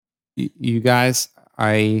You guys,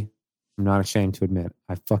 I'm not ashamed to admit,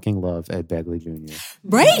 I fucking love Ed Begley Jr.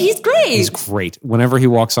 Right? He's great. He's great. Whenever he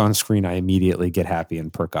walks on screen, I immediately get happy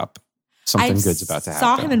and perk up. Something good's about to happen.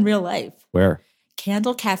 I saw him in real life. Where?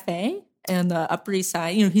 Candle Cafe and the Upper East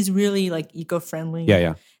Side. You know, he's really like eco-friendly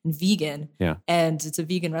and vegan. Yeah. And it's a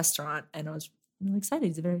vegan restaurant. And I was really excited.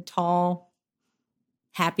 He's a very tall,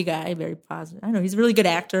 happy guy, very positive. I don't know. He's a really good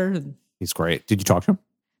actor. He's great. Did you talk to him?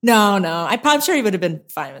 No. I'm sure he would have been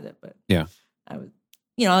fine with it. But yeah. I would,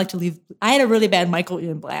 I like to leave. I had a really bad Michael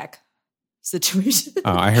Ian Black situation.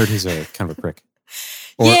 I heard he's a kind of a prick.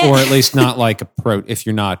 Or at least not like if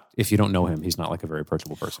you don't know him, he's not like a very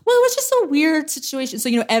approachable person. Well, it was just a weird situation. So,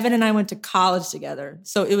 Evan and I went to college together.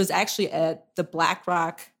 So it was actually at the Black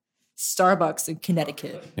Rock Starbucks in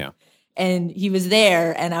Connecticut. Yeah. And he was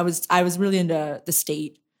there, and I was really into The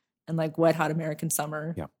State and like Wet Hot American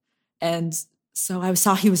Summer. Yeah. And so I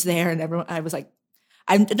saw he was there, and I was like,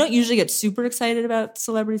 I don't usually get super excited about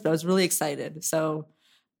celebrities, but I was really excited. So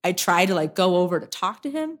I tried to like go over to talk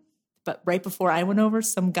to him. But right before I went over,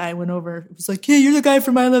 some guy went over. It was like, "Hey, you're the guy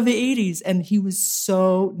from I Love the '80s," and he was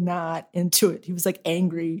so not into it. He was like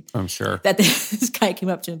angry. I'm sure that this guy came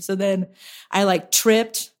up to him. So then I like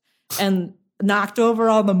tripped and knocked over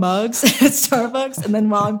all the mugs at Starbucks, and then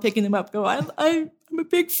while I'm picking them up, I'm a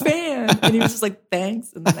big fan, and he was just like,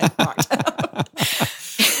 "Thanks," and then I walked out.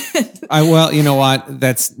 Well, you know what?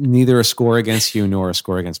 That's neither a score against you nor a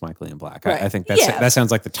score against Michael Ian Black. Right. I think that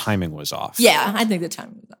sounds like the timing was off. Yeah, I think the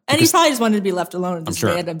timing was off. And he probably just wanted to be left alone in this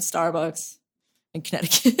random Starbucks in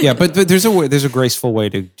Connecticut. Yeah, but there's a graceful way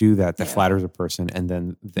to do that flatters a person, and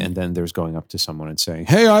then there's going up to someone and saying,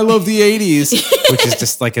 "Hey, I love the '80s," which is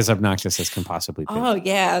just like as obnoxious as can possibly be. Oh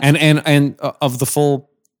yeah, and of the full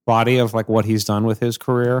body of like what he's done with his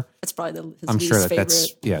career, that's probably his I'm least sure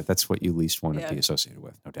favorite. That's what you least want to be associated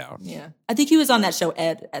with, no doubt. Yeah, I think he was on that show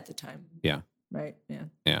Ed at the time. Yeah, right.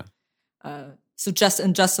 Yeah. So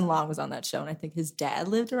Justin Long was on that show, and I think his dad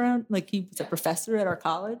lived around. Like he was a professor at our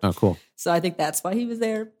college. Oh, cool. So I think that's why he was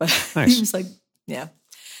there. But nice. He was like, yeah.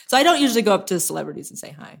 So I don't usually go up to celebrities and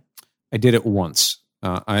say hi. I did it once.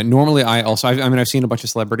 Normally, I've seen a bunch of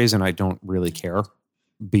celebrities, and I don't really care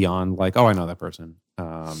beyond like, oh, I know that person.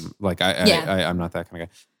 I'm not that kind of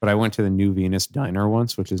guy. But I went to the New Venus Diner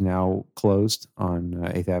once, which is now closed on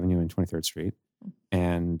 8th Avenue and 23rd Street.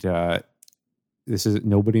 And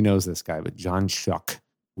nobody knows this guy, but John Schuck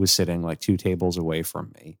was sitting like 2 tables away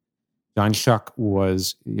from me. John Schuck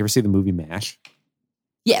you ever see the movie MASH?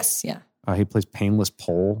 Yes, yeah. He plays Painless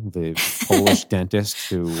Pole, the Polish dentist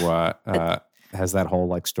who has that whole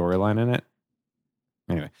like storyline in it.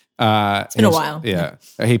 Anyway, it's been a while. Yeah,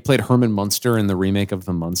 he played Herman Munster in the remake of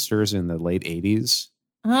The Munsters in the late '80s.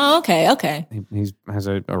 Oh, okay. He has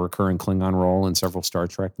a recurring Klingon role in several Star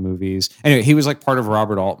Trek movies. Anyway, he was like part of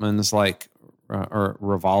Robert Altman's like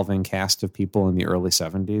revolving cast of people in the early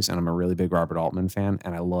 '70s, and I'm a really big Robert Altman fan,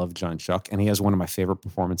 and I love John Schuck, and he has one of my favorite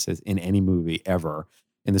performances in any movie ever.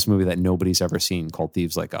 In this movie that nobody's ever seen called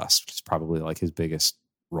Thieves Like Us, which is probably like his biggest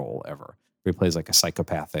role ever. He plays like a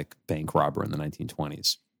psychopathic bank robber in the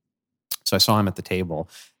 1920s. So I saw him at the table,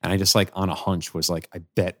 and I just like on a hunch was like, I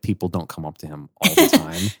bet people don't come up to him all the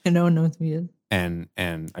time. And no one knows who he is. And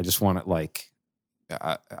I just want to like,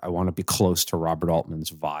 I want to be close to Robert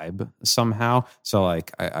Altman's vibe somehow. So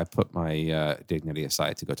like I put my dignity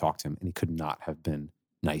aside to go talk to him, and he could not have been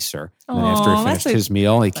nicer. And then after he finished his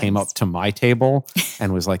meal, he came up to my table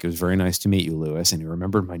and was like, "It was very nice to meet you, Louis." And he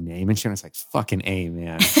remembered my name and shit. I was like, "Fucking A,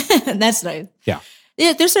 man." That's nice. Yeah.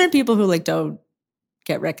 There's certain people who like don't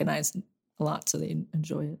get recognized a lot, so they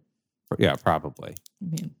enjoy it. Yeah, probably.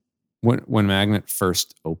 When Magnet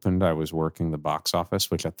first opened, I was working the box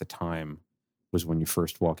office, which at the time was when you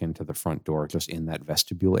first walk into the front door, just in that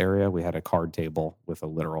vestibule area. We had a card table with a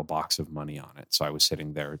literal box of money on it. So I was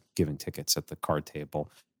sitting there giving tickets at the card table,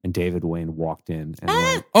 and David Wayne walked in and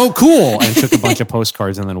went, "Oh, cool," and took a bunch of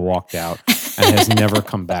postcards and then walked out and has never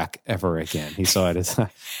come back ever again. He saw it as a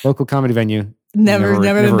local comedy venue. Never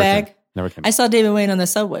been back. Never came. I saw David Wayne on the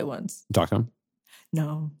subway once. Talk to him?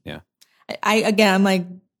 No. Yeah. I'm like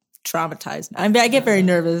traumatized. I get very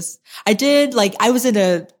nervous.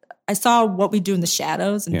 I saw What We Do in the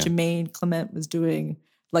Shadows, and Jermaine Clement was doing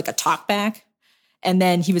like a talk back, and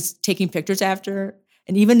then he was taking pictures after.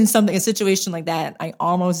 And even in a situation like that, I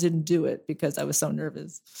almost didn't do it because I was so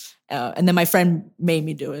nervous. And then my friend made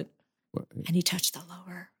me do it, and he touched the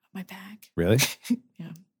lower of my back. Really?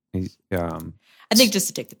 Yeah. I think just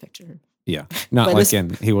to take the picture. Yeah. Not like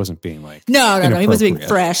he wasn't being like. No. He was being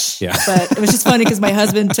fresh. Yeah. But it was just funny because my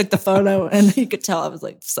husband took the photo, and you could tell I was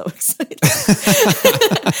like so excited.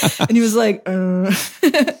 And he was like,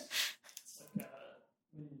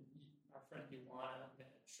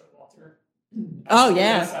 Showalter. Oh,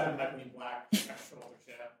 yeah. Outside of Michael Ian Black, Showalter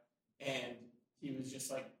show, and he was just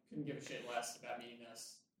like couldn't give a shit less about meeting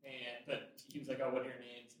us. But he was like, "Oh, what are your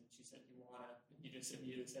names?" And she said, "You wanna." And he just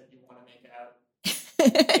immediately said, "You wanna make out."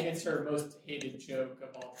 And it's her most hated joke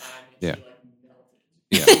of all time, and she like melted.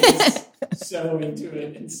 Yeah. She was so into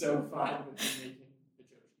it and so fine with making the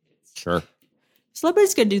joke she hates. Sure.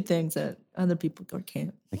 Celebrities can do things that other people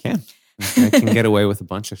can't. They can. They can get away with a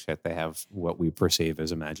bunch of shit. They have what we perceive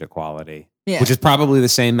as a magic quality, which is probably the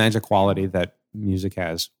same magic quality that music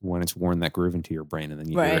has when it's worn that groove into your brain, and then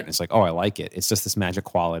you hear it and it's like, oh, I like it. It's just this magic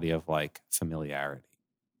quality of like familiarity.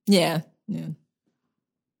 Yeah.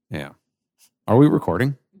 Are we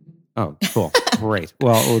recording? Oh, cool. Great.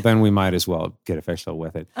 Well, then we might as well get official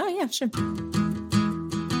with it. Oh, yeah, sure.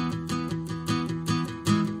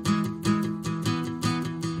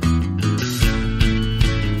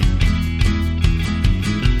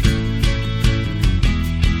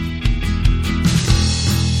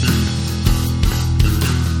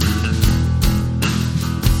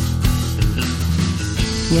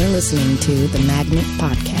 You're listening to the Magnet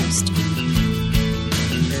Podcast.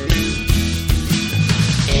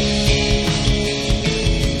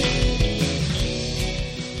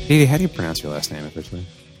 Didi, how do you pronounce your last name officially?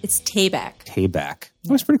 It's Tayback. Tayback.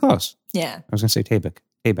 Oh, it's pretty close. Yeah. I was going to say Tayback.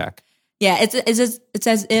 Tayback. Yeah, it's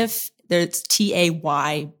as if there's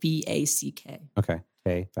Tayback. Okay.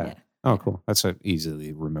 Tayback. Yeah. Oh, cool. That's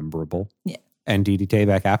easily rememberable. Yeah. And Didi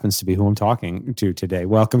Tayback happens to be who I'm talking to today.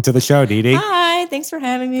 Welcome to the show, Didi. Hi, thanks for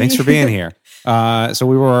having me. Thanks for being here. So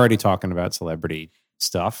we were already talking about celebrity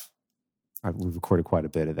stuff. We've recorded quite a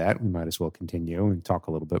bit of that. We might as well continue and talk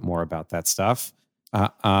a little bit more about that stuff.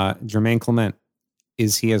 Jermaine Clement,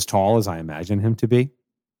 is he as tall as I imagine him to be?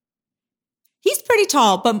 He's pretty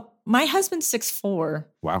tall, but my husband's 6'4".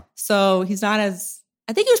 Wow. So he's not as,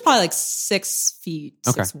 I think he was probably like 6 feet.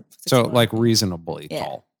 Okay. So like reasonably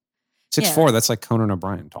tall. 6'4", that's like Conan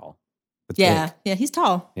O'Brien tall. That's big. Yeah, he's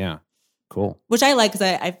tall. Yeah. Cool. Which I like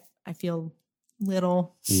because I feel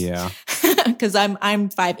little. Yeah. Because I'm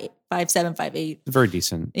 5'8", 5'7", 5'8". Very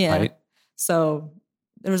decent. Yeah. Right? So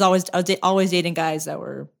I was always dating guys that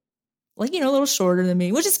were like, a little shorter than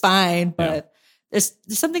me, which is fine. But there's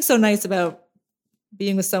something so nice about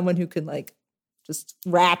being with someone who can like just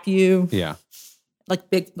wrap you. Yeah. Like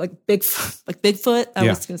Bigfoot. I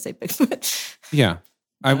was going to say Bigfoot. Yeah.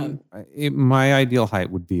 My ideal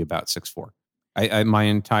height would be about 6'4".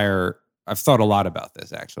 I've thought a lot about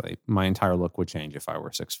this actually. My entire look would change if I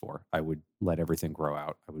were 6'4". I would let everything grow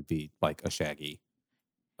out. I would be like a shaggy,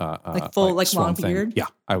 like long beard. Yeah,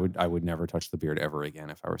 I would never touch the beard ever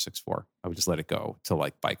again if I were 6'4". I would just let it go to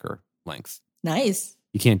like biker length. Nice.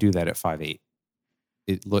 You can't do that at 5'8".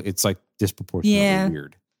 It's like disproportionately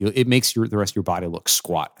weird. It makes the rest of your body look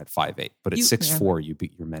squat at 5'8", but at 6'4",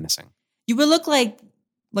 you're menacing. You would look like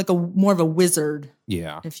a more of a wizard.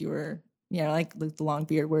 Yeah. If you were, like the long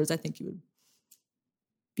beard, whereas I think you would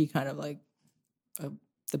be kind of like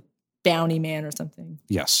the bounty man or something.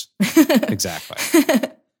 Yes, exactly.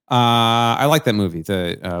 I like that movie.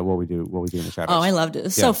 The What We Do in the Shadows. Oh, I loved it.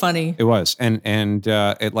 It's so funny. It was, and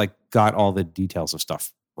it like got all the details of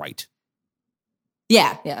stuff right.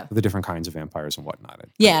 Yeah. The different kinds of vampires and whatnot.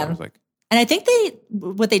 I was like, and I think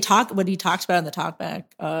what he talked about in the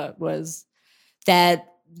talkback was that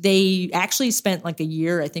they actually spent like a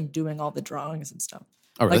year, I think, doing all the drawings and stuff.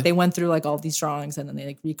 Oh, really? Like they went through like all these drawings and then they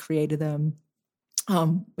like recreated them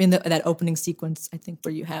in that opening sequence, I think,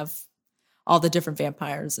 where you have all the different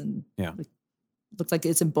vampires and looks like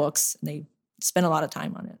it's in books and they spent a lot of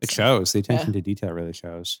time on it. It shows. The attention to detail really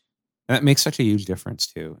shows. And that makes such a huge difference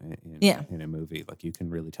too in a movie. Like you can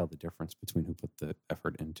really tell the difference between who put the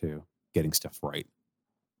effort into getting stuff right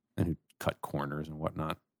and who cut corners and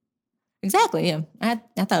whatnot. Exactly. Yeah, I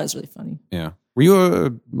thought it was really funny. Yeah. Were you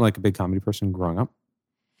a big comedy person growing up?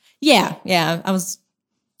 Yeah. I was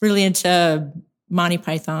really into Monty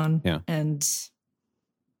Python. And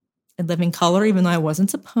Living Color, even though I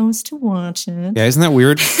wasn't supposed to watch it. Yeah, isn't that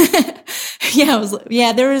weird?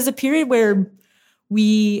 There was a period where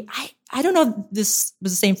I don't know if this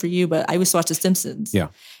was the same for you, but I used to watch The Simpsons. Yeah.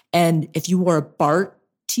 And if you wore a Bart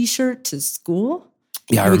t-shirt to school,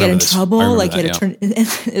 you would get in trouble. Like you had to turn, and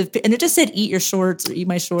it just said "Eat your shorts" or "Eat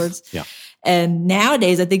my shorts." Yeah. And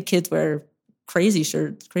nowadays, I think kids wear crazier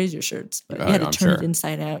shirts. But you had to turn it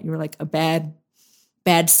inside out. You were like a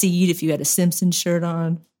bad seed if you had a Simpsons shirt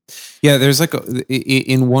on. Yeah, there's like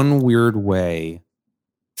in one weird way,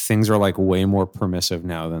 things are like way more permissive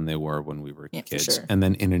now than they were when we were kids. Sure. And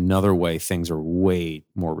then in another way, things are way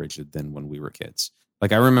more rigid than when we were kids.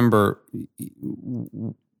 Like I remember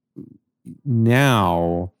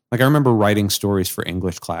now Like I remember writing stories for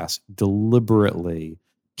English class deliberately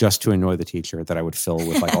just to annoy the teacher that I would fill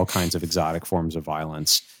with like all kinds of exotic forms of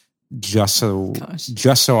violence just so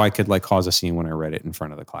I could like cause a scene when I read it in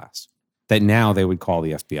front of the class. That now they would call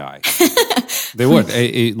the FBI. They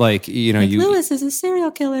would like, you know, Lewis is a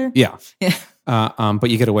serial killer. Yeah. Yeah. But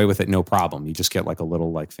you get away with it no problem. You just get like a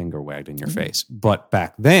little like finger wagged in your face. But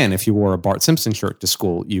back then, if you wore a Bart Simpson shirt to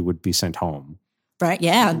school, you would be sent home. Right.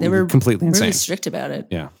 Yeah. They were completely insane. Really strict about it.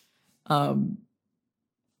 Yeah.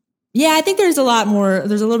 Yeah, I think there's a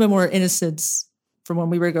little bit more innocence from when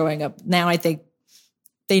we were growing up. Now I think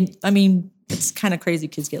it's kind of crazy.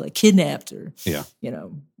 Kids get like kidnapped or,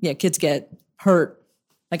 kids get hurt.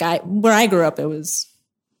 Like where I grew up, it was,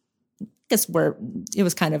 I guess where it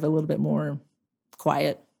was kind of a little bit more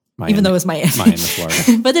quiet, even though it was Miami,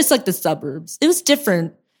 Florida. But it's like the suburbs. It was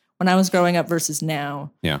different when I was growing up versus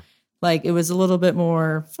now. Yeah. Like it was a little bit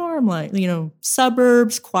more farm-like,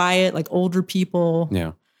 suburbs, quiet, like older people.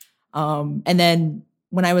 Yeah. And then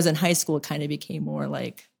when I was in high school, it kind of became more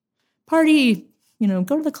like party, go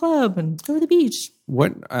to the club and go to the beach.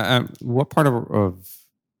 What part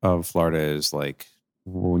of Florida is like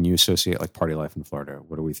when you associate like party life in Florida?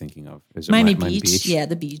 What are we thinking of? Is it Miami Beach? Yeah,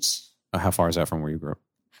 the beach. How far is that from where you grew up?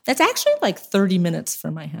 That's actually like 30 minutes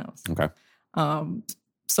from my house. Okay.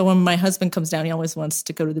 So when my husband comes down, he always wants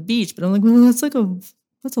to go to the beach, but I'm like, well,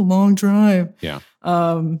 that's a long drive. Yeah.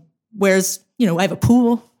 Whereas, I have a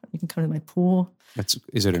pool. You can come to my pool.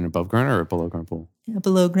 Is it an above ground or a below ground pool? Yeah,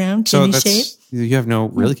 below ground, kidney shape. You have no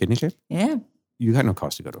really kidney shape? Yeah. You got no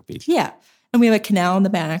cost to go to a beach. Yeah. And we have a canal in the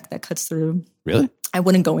back that cuts through. Really? I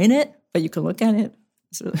wouldn't go in it, but you can look at it.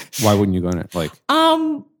 Why wouldn't you go in it? Like,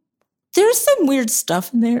 there's some weird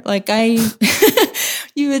stuff in there. Like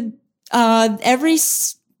you would, every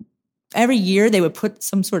year they would put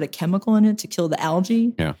some sort of chemical in it to kill the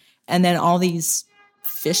algae. Yeah. And then all these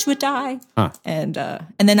fish would die. Huh. And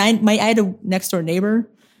then I had a next door neighbor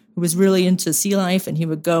who was really into sea life, and he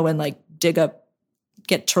would go and like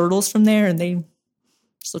get turtles from there, and they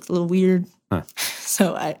just looked a little weird. Huh.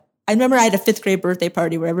 So I remember I had a 5th grade birthday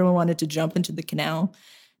party where everyone wanted to jump into the canal,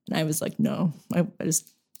 and I was like, no, I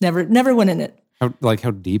just never went in it. How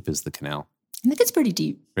deep is the canal? I think it's pretty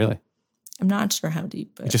deep. Really? I'm not sure how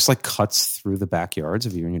deep, but it just like cuts through the backyards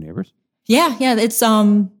of you and your neighbors. Yeah. It's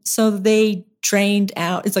so they drained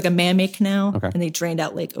out. It's like a man-made canal, okay. And they drained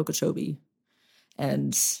out Lake Okeechobee,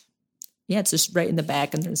 and yeah, it's just right in the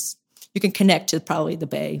back, and you can connect to probably the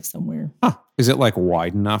bay somewhere. Huh. Is it like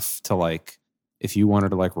wide enough to like, if you wanted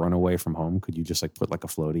to like run away from home, could you just like put like a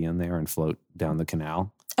floaty in there and float down the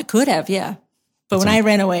canal? I could have, yeah. But when I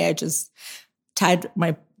ran away, I just tied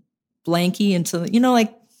my blankie into,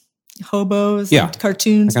 like hobos, yeah,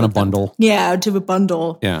 cartoons, kind of bundle. Yeah, to a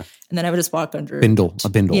bundle. Yeah, and then I would just walk under a bindle.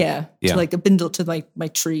 Yeah, to like a bindle to like my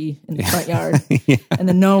tree in the front yard, yeah. And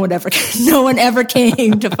then no one ever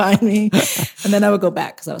came to find me, and then I would go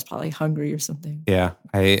back because I was probably hungry or something. Yeah,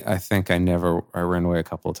 I think I ran away a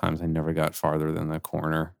couple of times. I never got farther than the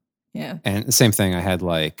corner. Yeah, and the same thing. I had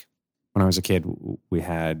like when I was a kid, we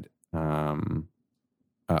had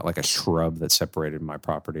like a shrub that separated my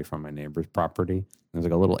property from my neighbor's property. There's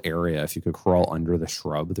like a little area. If you could crawl under the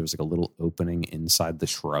shrub, there was like a little opening inside the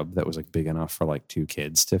shrub that was like big enough for like 2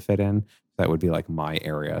 kids to fit in. That would be like my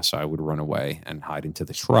area. So I would run away and hide into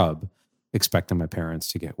the shrub, expecting my parents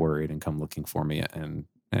to get worried and come looking for me. And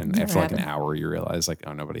after like an hour, you realize like,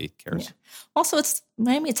 oh, nobody cares. Yeah. Also, it's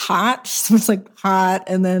Miami. It's hot. So it's like hot,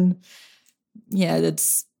 and then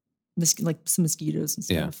it's like some mosquitoes and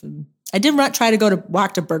stuff. Yeah. And I did try to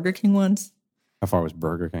walk to Burger King once. How far was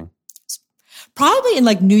Burger King? Probably in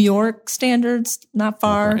like New York standards, not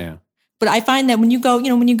far. Yeah. But I find that when you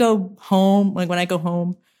go home, like when I go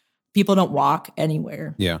home, people don't walk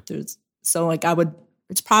anywhere. Yeah. So like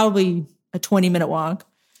it's probably a 20-minute walk,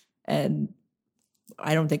 and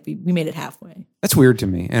I don't think we made it halfway. That's weird to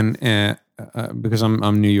me. And because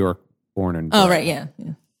I'm New York born and bred. Oh, right. Yeah.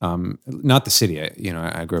 Not the city.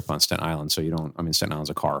 I grew up on Staten Island, so Staten Island's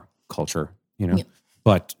a car culture, Yeah.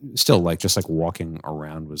 But still, like, just like walking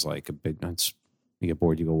around was like a big, you get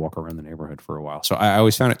bored, you go walk around the neighborhood for a while. So I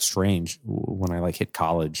always found it strange when I like hit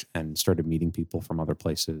college and started meeting people from other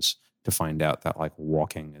places to find out that like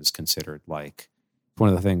walking is considered like one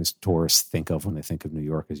of the things tourists think of when they think of New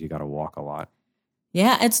York is you got to walk a lot.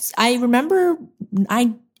 Yeah. I remember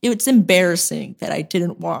it's embarrassing that I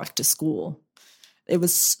didn't walk to school. It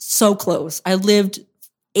was so close. I lived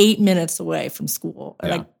 8 minutes away from school,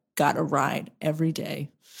 and I got a ride every day.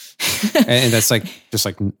 And that's like just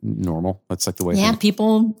like normal. That's like the way. Yeah,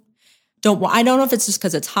 people don't. I don't know if it's just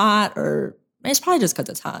because it's hot, or it's probably just because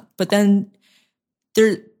it's hot. But then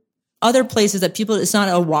other places that people, it's not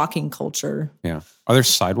a walking culture. Yeah. Are there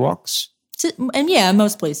sidewalks? And yeah,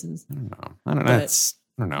 most places. I don't know. I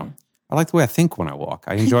don't know. I like the way I think when I walk.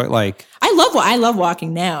 I enjoy it. Like, I love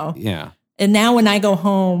walking now. yeah. And now when I go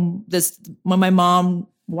home, when my mom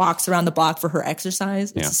walks around the block for her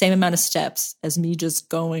exercise, it's the same amount of steps as me just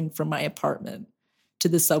going from my apartment to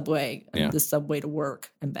the subway and the subway to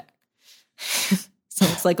work and back. So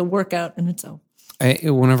it's like a workout in itself.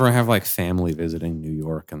 Whenever I have like family visiting New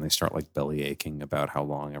York and they start like belly aching about how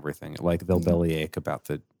long everything, like they'll belly ache about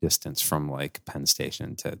the distance from like Penn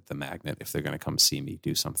Station to the Magnet if they're going to come see me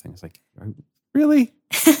do something. It's like, really?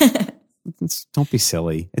 Don't be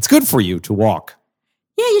silly. It's good for you to walk.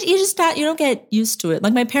 Yeah, you just you don't get used to it.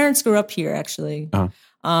 Like my parents grew up here actually.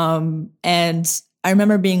 And I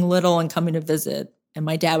remember being little and coming to visit, and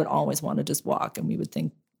my dad would always want to just walk, and we would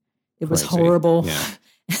think it was horrible. Yeah.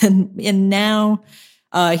 And now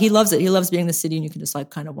he loves it. He loves being in the city, and you can just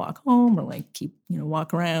like kind of walk home or like keep,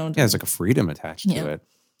 walk around. Yeah, there's like a freedom attached to it.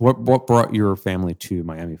 What brought your family to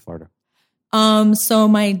Miami, Florida? So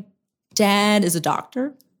my dad is a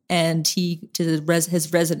doctor, and he did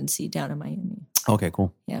his residency down in Miami. Okay,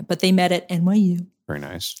 cool. Yeah, but they met at NYU. Very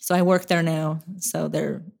nice. So I work there now. So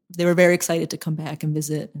they were very excited to come back and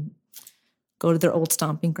visit and go to their old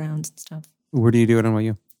stomping grounds and stuff. What do you do at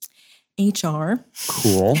NYU? HR.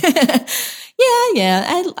 Cool.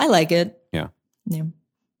 Yeah. I like it. Yeah. Yeah.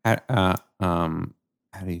 How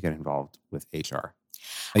do you get involved with HR?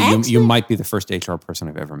 Actually, you might be the first HR person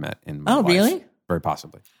I've ever met in my life. Oh, really? Very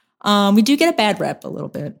possibly. We do get a bad rep a little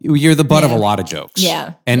bit. You're the butt of a lot of jokes.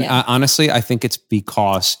 Yeah. And honestly, I think it's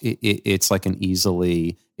because it's like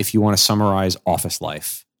if you want to summarize office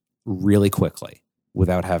life really quickly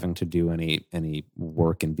without having to do any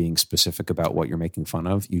work and being specific about what you're making fun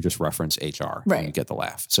of, you just reference HR and you get the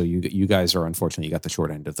laugh. So you guys are, unfortunately, you got the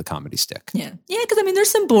short end of the comedy stick. Yeah. Yeah, because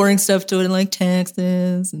there's some boring stuff to it, like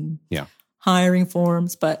taxes and hiring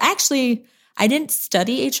forms. But actually, I didn't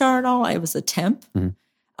study HR at all. I was a temp. Mm-hmm.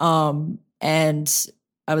 And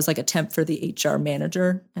I was like a temp for the HR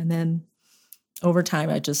manager. And then over time,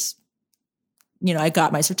 I just, I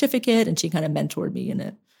got my certificate, and she kind of mentored me in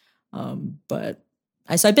it.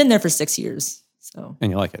 So I've been there for 6 years. So.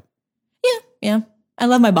 And you like it? Yeah. I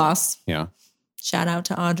love my boss. Yeah. Shout out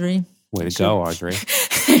to Audrey. Way to go, Audrey.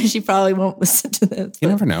 She probably won't listen to this. You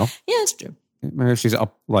never know. Yeah, it's true. Maybe if she's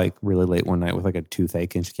up like really late one night with like a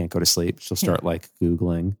toothache and she can't go to sleep, she'll start like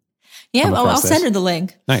Googling. Yeah, I'll send her the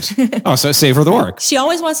link. Nice. Oh, so save her the work. She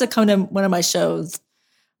always wants to come to one of my shows.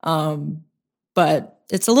 But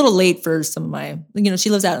it's a little late for some of my, she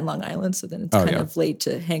lives out in Long Island, so then it's kind of late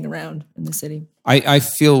to hang around in the city. I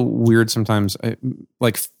feel weird sometimes. I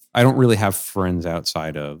don't really have friends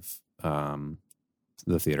outside of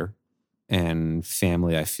the theater. And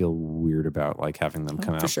family, I feel weird about like having them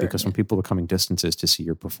come out because when people are coming distances to see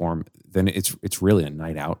you perform, then it's really a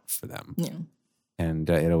night out for them. Yeah. And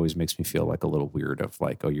it always makes me feel like a little weird of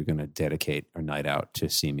like, oh, you're going to dedicate a night out to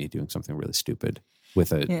see me doing something really stupid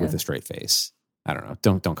with a straight face. I don't know.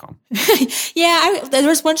 Don't come. There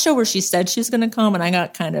was one show where she said she was going to come, and I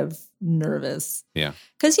got kind of nervous. Yeah.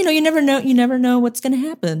 Because you never know what's going to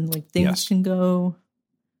happen. Like things can go.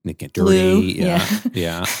 They get dirty. Blue.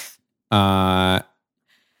 Yeah.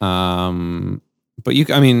 But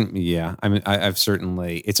I've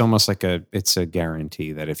certainly, it's almost like it's a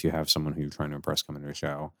guarantee that if you have someone who you're trying to impress coming to a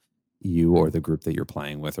show, you or the group that you're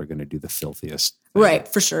playing with are going to do the filthiest thing. Right,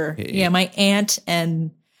 for sure. Yeah, my aunt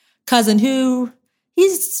and cousin, who he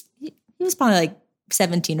was probably like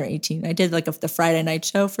 17 or 18. I did like the Friday night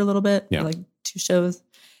show for a little bit, like 2 shows,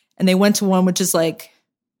 and they went to one which is like,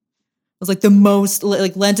 was like the most,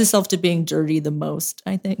 like lends itself to being dirty the most,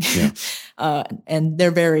 I think. Yeah. And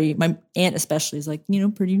they're my aunt especially is like,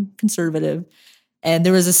 pretty conservative. And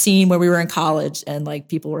there was a scene where we were in college and like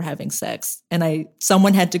people were having sex, and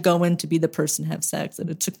someone had to go in to be the person to have sex. And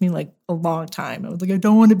it took me like a long time. I was like, I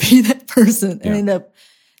don't want to be that person. And I ended up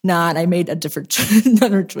not. I made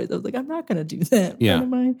another choice. I was like, I'm not going to do that. Yeah. For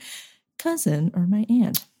my cousin or my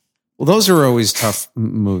aunt. Well, those are always tough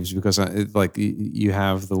moves because you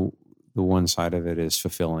have the one side of it is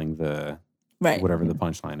fulfilling the whatever the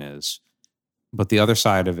punchline is. But the other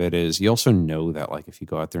side of it is you also know that like if you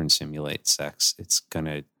go out there and simulate sex, it's going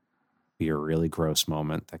to be a really gross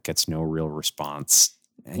moment that gets no real response.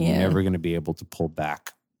 And you're never going to be able to pull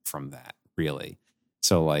back from that, really.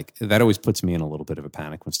 So like that always puts me in a little bit of a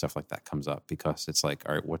panic when stuff like that comes up because it's like,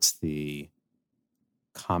 all right, what's the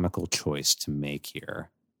comical choice to make here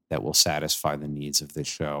that will satisfy the needs of this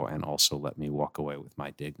show and also let me walk away with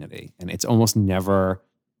my dignity? And it's almost never,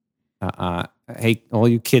 hey, all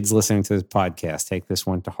you kids listening to this podcast, take this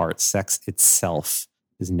one to heart. Sex itself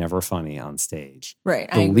is never funny on stage. Right.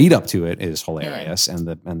 The lead up to it is hilarious, and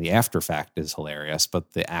the after fact is hilarious,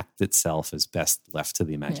 but the act itself is best left to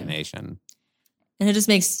the imagination. And it just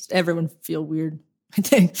makes everyone feel weird, I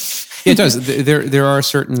think. It does. There are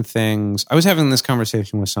certain things. I was having this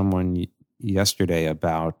conversation with someone yesterday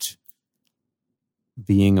about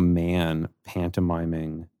being a man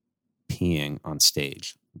pantomiming peeing on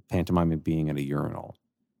stage, pantomiming being at a urinal,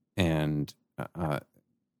 and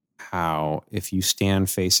how if you stand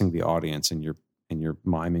facing the audience and you're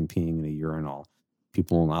miming peeing in a urinal,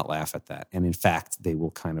 people will not laugh at that, and in fact, they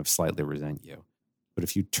will kind of slightly resent you. But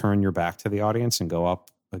if you turn your back to the audience and go up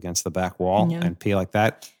against the back wall and pee like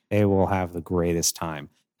that, they will have the greatest time.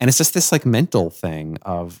 And it's just this like mental thing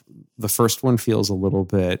of the first one feels a little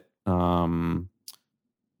bit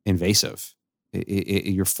invasive.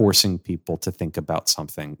 You're forcing people to think about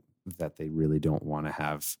something that they really don't want to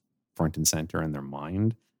have front and center in their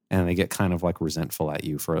mind. And they get kind of like resentful at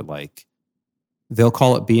you for like, they'll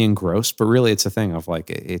call it being gross, but really it's a thing of like,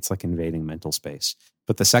 it's like invading mental space.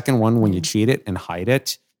 But the second one, when you cheat it and hide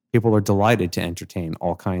it, people are delighted to entertain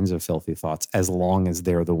all kinds of filthy thoughts as long as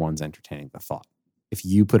they're the ones entertaining the thought. If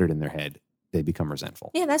you put it in their head, they become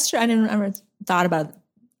resentful. Yeah, that's true. I didn't ever thought about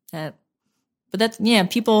that. But that's,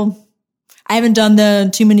 people, I haven't done the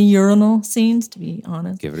too many urinal scenes, to be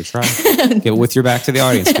honest. Give it a try. Get with your back to the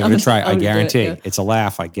audience. Give it a try. I guarantee. It's a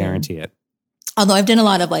laugh. I guarantee it. Although I've done a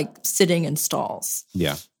lot of like sitting in stalls.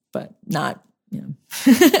 Yeah. But not,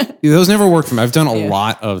 Those never worked for me. I've done a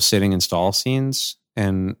lot of sitting in stall scenes,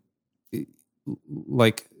 and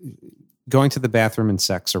like going to the bathroom and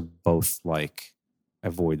sex are both like,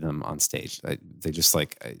 avoid them on stage. They just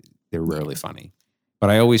like, they're rarely funny. But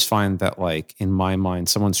I always find that like in my mind,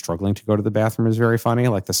 someone struggling to go to the bathroom is very funny.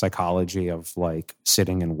 Like the psychology of like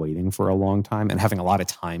sitting and waiting for a long time and having a lot of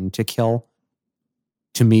time to kill,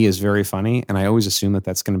 to me, is very funny. And I always assume that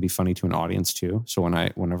that's going to be funny to an audience too. So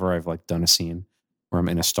whenever I've like done a scene where I'm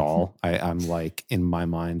in a stall, I'm like, in my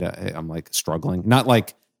mind, I'm like struggling. Not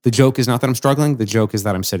like, the joke is not that I'm struggling. The joke is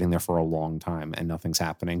that I'm sitting there for a long time and nothing's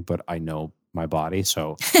happening, but I know my body,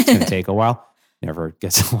 so it's going to take a while. Never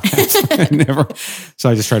gets a laugh. Never. So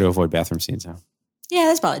I just try to avoid bathroom scenes now. Yeah,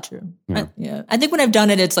 that's probably true. I think when I've done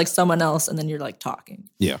it, it's like someone else, and then you're like talking.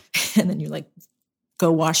 Yeah. And then you're like,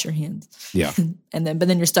 go wash your hands. Yeah. But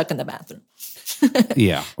then you're stuck in the bathroom.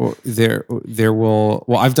 Yeah. Well,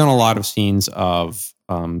 I've done a lot of scenes of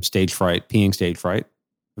stage fright, peeing stage fright.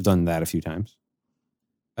 I've done that a few times.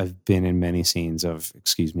 I've been in many scenes of,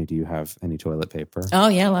 excuse me, do you have any toilet paper? Oh,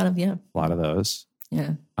 yeah, a lot of those.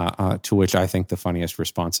 Yeah. To which I think the funniest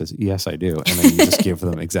response is, yes, I do. And then you just give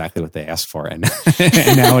them exactly what they asked for. And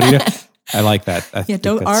now what do you do? I like that.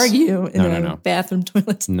 Don't argue in a bathroom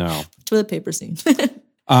toilet. No. Toilet paper scene.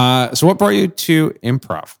 So what brought you to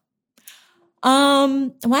improv?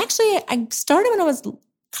 Well, actually, I started when I was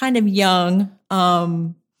kind of young.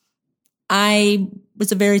 I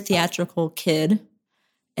was a very theatrical kid.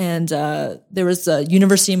 And there was a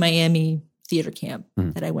University of Miami theater camp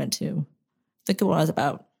that I went to. I think it was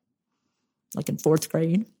about like in 4th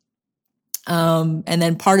grade. And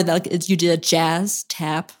then part of that is you did jazz,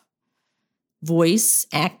 tap, voice,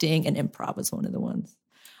 acting, and improv was one of the ones.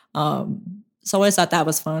 So I always thought that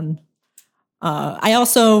was fun. I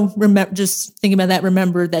also remember, just thinking about that,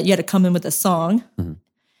 remembered that you had to come in with a song. Mm-hmm.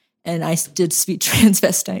 And I did Sweet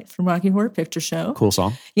Transvestite from Rocky Horror Picture Show. Cool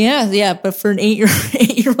song. Yeah. But for an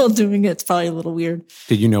 8-year-old doing it, it's probably a little weird.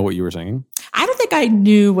 Did you know what you were singing? I don't think I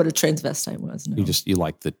knew what a transvestite was. No. You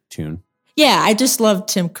liked the tune? Yeah, I just love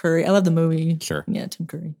Tim Curry. I love the movie. Sure. Yeah, Tim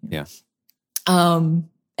Curry. Yeah. And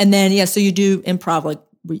then, so you do improv, like,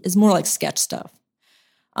 it's more like sketch stuff.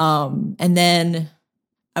 And then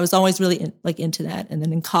I was always really into that. And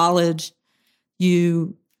then in college,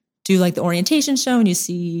 you do like the orientation show and you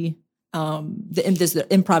see there's the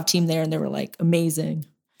improv team there and they were like amazing.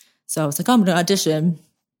 So I was like, I'm going to audition.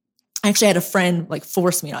 I actually had a friend like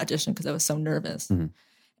force me to audition because I was so nervous. Mm-hmm.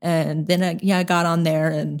 And then I got on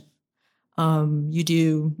there and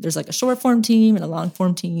there's like a short form team and a long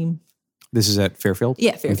form team. This is at Fairfield?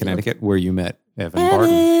 Yeah, Fairfield. In Connecticut, where you met Evan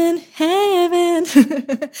Barton. Hey,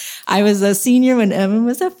 Evan. I was a senior when Evan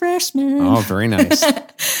was a freshman. Oh, very nice.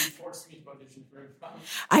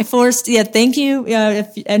 I forced, thank you.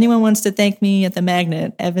 If anyone wants to thank me at the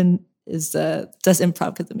Magnet, Evan does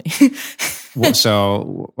improv because of me.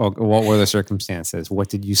 So what were the circumstances? What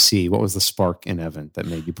did you see? What was the spark in Evan that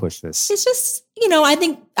made you push this? It's just, I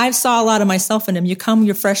think I saw a lot of myself in him. You're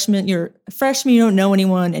a freshman, you don't know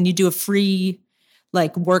anyone, and you do a free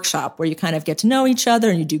like workshop where you kind of get to know each other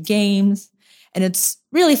and you do games. And it's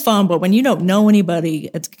really fun, but when you don't know anybody,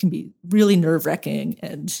 it can be really nerve-wracking.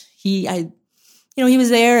 And he was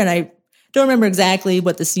there, and I don't remember exactly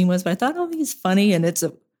what the scene was, but I thought, oh, he's funny, and it's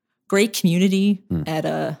a great community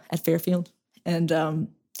at Fairfield, and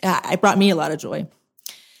it brought me a lot of joy.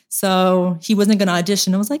 So he wasn't going to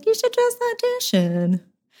audition. I was like, you should just audition.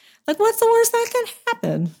 Like, what's the worst that can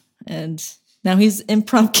happen? And now he's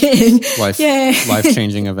Improv King.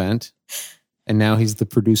 Life-changing event. And now he's the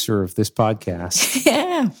producer of this podcast.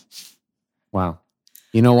 Yeah. Wow.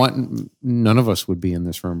 You know what? None of us would be in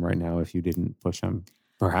this room right now if you didn't push him,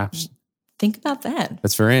 perhaps. Think about that.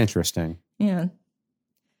 That's very interesting. Yeah.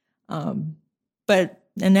 But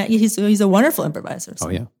he's a wonderful improviser. So. Oh,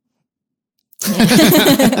 yeah.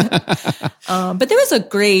 But there was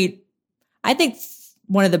I think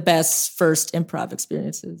one of the best first improv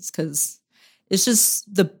experiences, because it's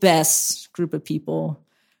just the best group of people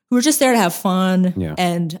who were just there to have fun. Yeah.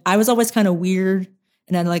 And I was always kind of weird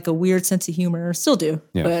and had like a weird sense of humor, still do.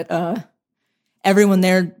 Yeah. But everyone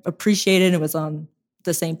there appreciated and was on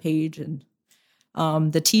the same page. And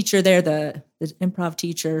the teacher there, the improv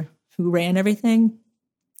teacher who ran everything,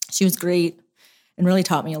 she was great and really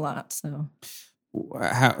taught me a lot. So,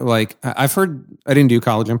 I've heard, I didn't do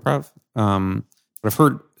college improv, but I've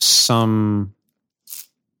heard some,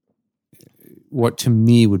 what to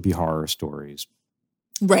me would be horror stories,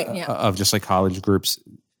 right? Yeah, of just like college groups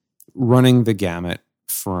running the gamut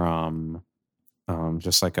from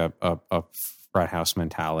just like a frat house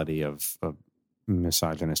mentality of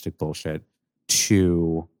misogynistic bullshit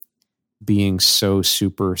to being so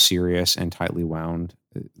super serious and tightly wound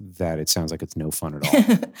that it sounds like it's no fun at all.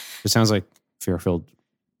 It sounds like Fairfield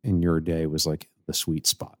in your day was like the sweet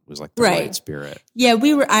spot, was like the right spirit. Yeah,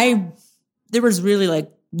 there was really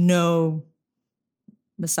like no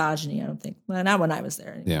misogyny, I don't think. Well, not when I was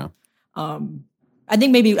there. Anyway. Yeah. I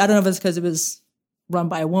think maybe, I don't know if it's because it was run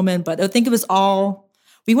by a woman, but I think it was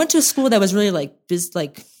we went to a school that was really like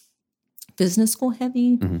business school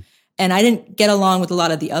heavy. Mm-hmm. And I didn't get along with a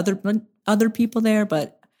lot of the other people there,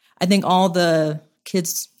 but I think all the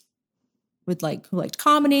kids who liked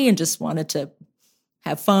comedy and just wanted to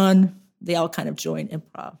have fun, they all kind of joined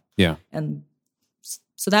improv. Yeah. And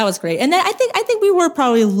so that was great. And then I think we were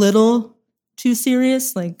probably a little too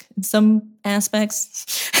serious, like in some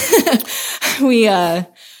aspects. We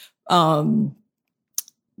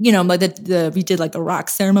we did like a rock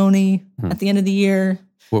ceremony at the end of the year.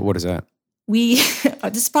 What is that? This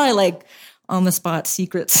is probably like on the spot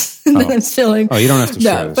secrets that I'm spilling. Oh, you don't have to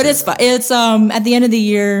share this. But it's fine. It's at the end of the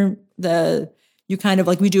year, you kind of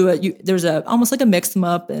like, we do there's almost like a mix them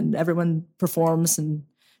up, and everyone performs and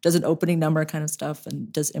does an opening number kind of stuff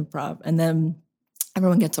and does improv, and then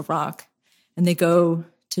everyone gets a rock and they go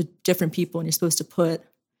to different people, and you're supposed to put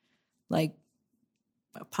like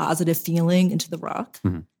a positive feeling into the rock.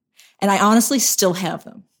 Mm-hmm. And I honestly still have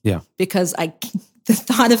them. Yeah. Because the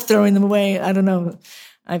thought of throwing them away, I don't know.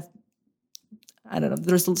 I don't know.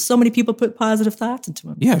 There's so many people put positive thoughts into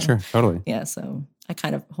them. Yeah, sure. Totally. Yeah. So I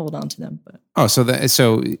kind of hold on to them. But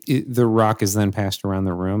the rock is then passed around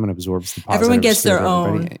the room and absorbs the positive. Everyone gets their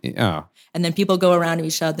own. Oh. And then people go around to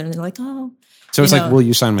each other and they're like, oh. So it's like, will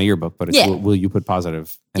you sign my yearbook? But it's, will you put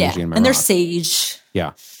positive energy in my rock? And there's sage.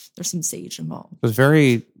 Yeah. There's some sage involved. It was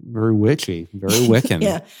very, very witchy, very Wiccan.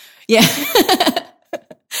 Yeah. Yeah.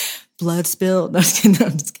 Blood spilled. No, I'm just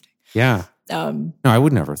kidding. Yeah. No, I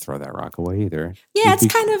would never throw that rock away either. Yeah,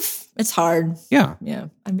 it's hard. Yeah. Yeah.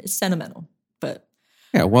 It's sentimental, but.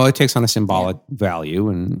 Yeah. Well, it takes on a symbolic value,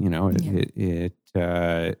 and,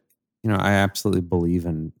 I absolutely believe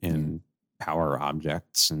in power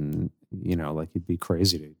objects, and, like you'd be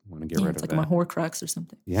crazy to want to get rid of like that. My Horcrux or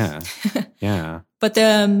something. Yeah. Yeah. But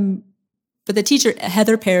the teacher,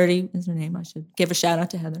 Heather Parody is her name. I should give a shout out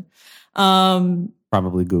to Heather.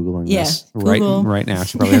 Probably Googling this right now.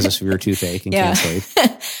 She probably has a severe toothache and can't sleep.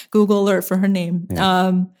 Google alert for her name.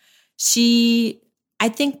 Yeah. I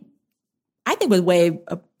think was way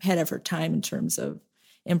ahead of her time in terms of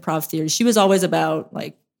improv theory. She was always about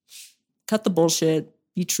like, cut the bullshit,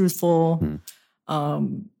 be truthful.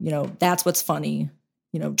 That's what's funny.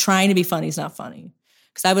 Trying to be funny is not funny.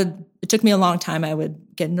 Because it took me a long time. I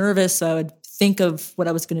would get nervous, so I would think of what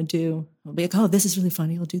I was going to do. I'll be like, oh, this is really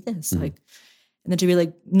funny. I'll do this. Mm-hmm. And then she'd be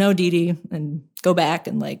like, no, Dee Dee, and go back.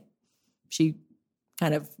 And like, she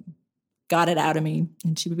kind of got it out of me.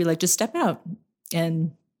 And she would be like, just step out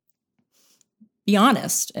and be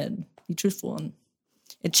honest and be truthful. And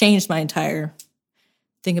it changed my entire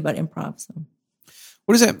thing about improv. So,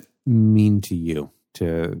 what does that mean to you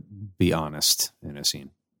to be honest in a scene?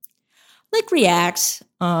 Like react.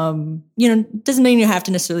 Doesn't mean you have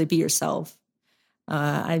to necessarily be yourself.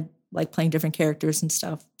 I like playing different characters and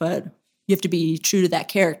stuff, but you have to be true to that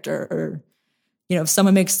character. Or, if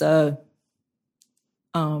someone makes a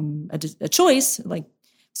a choice, like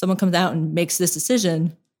someone comes out and makes this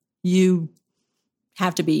decision, you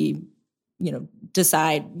have to be,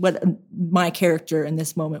 decide what my character in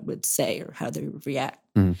this moment would say or how they would react,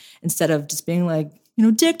 instead of just being like,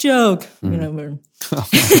 dick joke, or,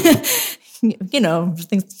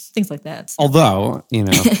 things like that. So. Although,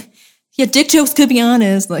 yeah, dick jokes could be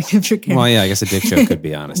honest. Like if you're well, yeah, I guess a dick joke could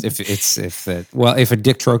be honest. If a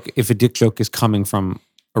dick joke is coming from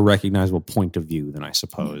a recognizable point of view, then I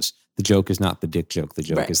suppose the joke is not the dick joke. The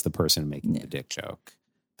joke is the person making the dick joke.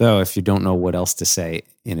 Though, if you don't know what else to say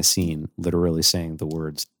in a scene, literally saying the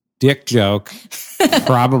words "dick joke"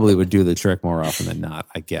 probably would do the trick more often than not,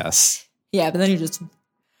 I guess. Yeah, but then you just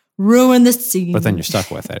ruin the scene. But then you're stuck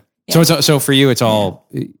with it. Yeah. So for you, it's all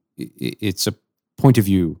it's a point of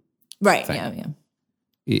view, right? Thing.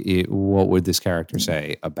 Yeah. What would this character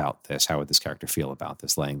say about this? How would this character feel about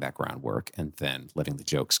this? Laying that groundwork and then letting the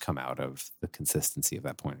jokes come out of the consistency of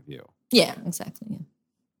that point of view. Yeah, exactly. Yeah.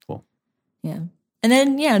 Cool. Yeah. And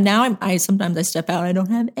then, now I sometimes I step out. I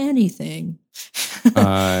don't have anything.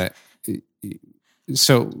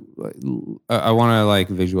 So I want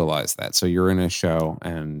to visualize that. So you're in a show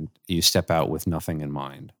and you step out with nothing in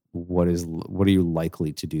mind. What are you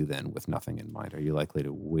likely to do then with nothing in mind? Are you likely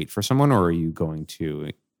to wait for someone, or are you going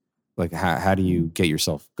to how do you get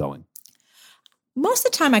yourself going? Most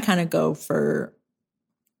of the time I kind of go for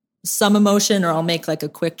some emotion, or I'll make a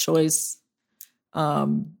quick choice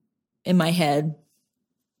in my head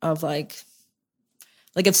of like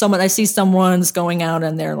if I see someone's going out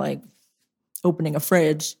and they're opening a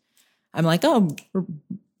fridge, I'm like, oh,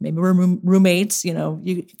 maybe we're roommates.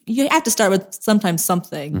 You have to start with sometimes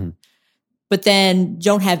something, but then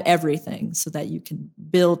don't have everything so that you can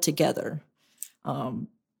build together. You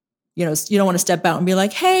don't want to step out and be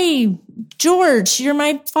like, hey, George, you're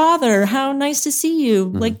my father. How nice to see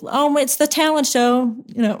you. Oh, it's the talent show,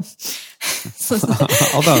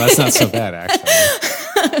 Although that's not so bad, actually.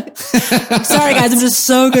 Sorry, guys. I'm just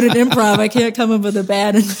so good at improv. I can't come up with a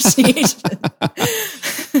bad investigation.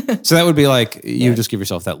 So that would be you just give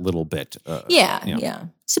yourself that little bit. Yeah.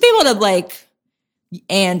 So be able to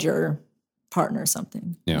and your partner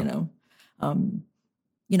something, I've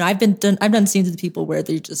done scenes with people where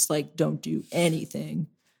they just don't do anything,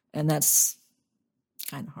 and that's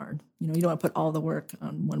kind of hard. You don't want to put all the work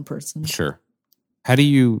on one person. Sure. How do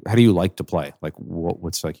you like to play?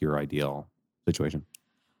 What's your ideal situation?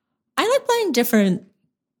 I like playing different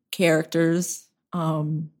characters.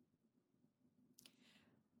 And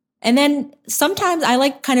then sometimes I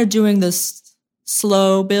like kind of doing this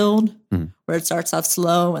slow build where it starts off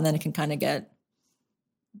slow and then it can kind of get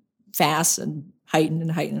fast and heighten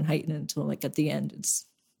until at the end it's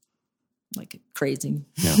crazy.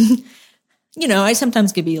 Yeah. I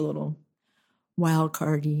sometimes could be a little wild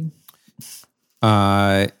cardy.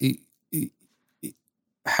 How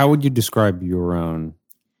would you describe your own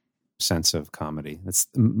sense of comedy? That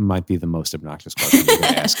might be the most obnoxious question you could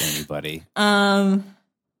ask anybody. Oh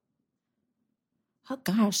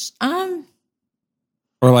gosh.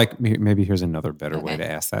 Or maybe here's another better way to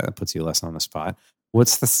ask that. That puts you less on the spot.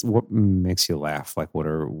 What makes you laugh? What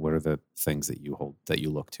are the things that you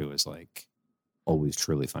look to as always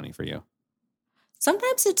truly funny for you?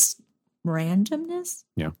 Sometimes it's randomness.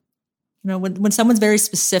 Yeah. When someone's very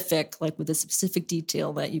specific, with a specific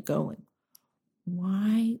detail that you go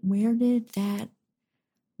why? Where did that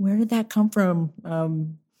come from?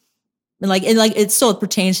 And it still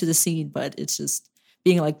pertains to the scene, but it's just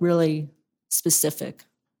being really specific. I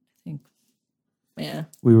think. Yeah.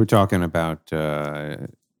 We were talking about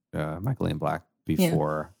Michael Ian Black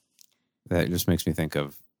before. Yeah. That just makes me think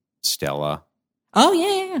of Stella. Oh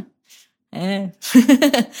yeah.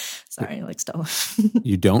 Sorry, I like Stella.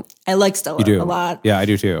 You don't? I like Stella you do. A lot. Yeah, I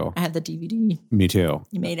do too. I had the DVD. Me too.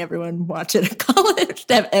 You made everyone watch it at college.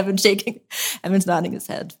 Evan's nodding his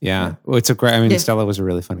head. Yeah. Well, it's a great, Stella was a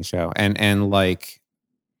really funny show. And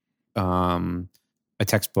a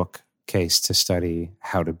textbook case to study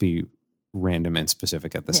how to be random and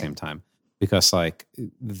specific at the same time. Because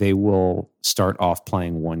they will start off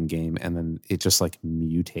playing one game and then it just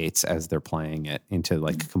mutates as they're playing it into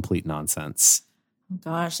complete nonsense. Oh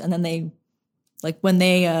gosh. And then they when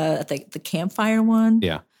they at the campfire one.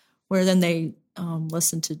 Yeah. Where then they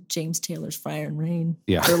listen to James Taylor's Fire and Rain.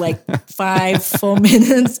 Yeah. For 5 full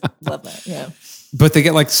minutes. Love that. Yeah. But they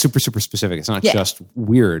get super, super specific. It's not just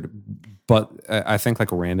weird. But I think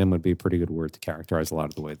random would be a pretty good word to characterize a lot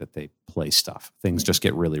of the way that they play stuff. Things just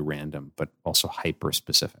get really random, but also hyper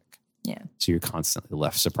specific. Yeah. So you're constantly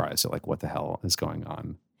left surprised at what the hell is going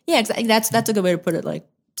on. Yeah, exactly. That's a good way to put it.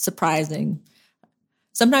 Surprising.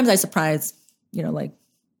 Sometimes I surprise,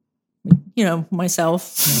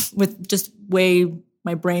 myself with just way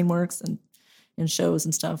my brain works and in shows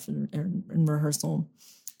and stuff and rehearsal.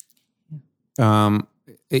 I don't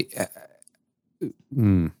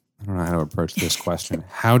know how to approach this question.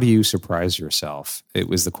 How do you surprise yourself? It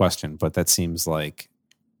was the question, but that seems like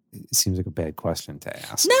a bad question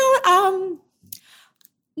to ask. No,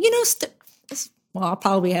 well, I'll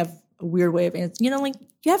probably have a weird way of answering. Like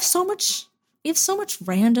you have so much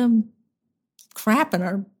random crap in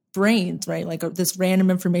our brains, right? Like this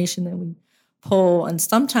random information that we pull. And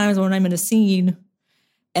sometimes when I'm in a scene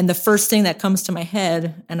and the first thing that comes to my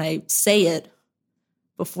head and I say it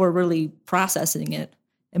before really processing it,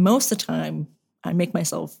 and most of the time I make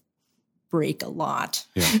myself break a lot.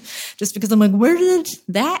 Yeah. Just because I'm like, where did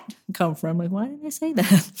that come from? Like, why did I say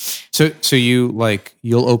that? So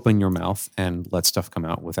you'll open your mouth and let stuff come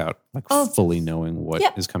out without fully knowing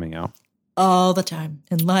what is coming out? All the time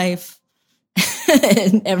in life.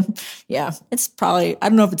 and yeah, it's probably, I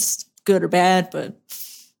don't know if it's good or bad, but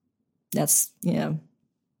that's, That's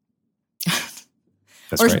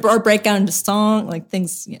right. Or break down into song, like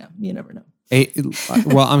things, you never know.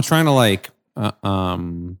 Well, I'm trying to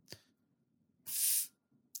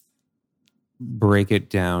break it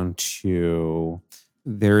down to,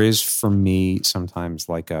 there is for me sometimes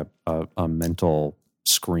like a mental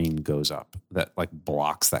screen goes up that like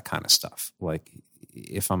blocks that kind of stuff. Like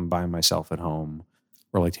if I'm by myself at home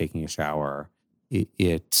or like taking a shower,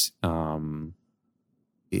 it's like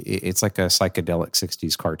a psychedelic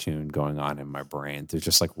 60s cartoon going on in my brain. There's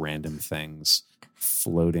just like random things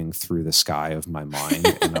floating through the sky of my mind.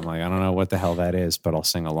 And I'm like, I don't know what the hell that is, but I'll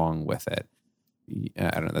sing along with it. I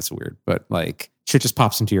don't know. That's weird. But like shit just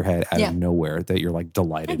pops into your head out of nowhere that you're like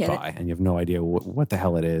delighted by. And you have no idea what the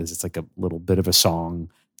hell it is. It's like a little bit of a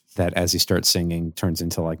song that as you start singing turns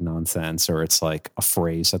into like nonsense, or it's like a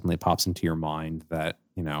phrase suddenly pops into your mind that,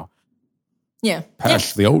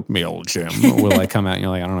 pass the oatmeal, Jim, will like come out and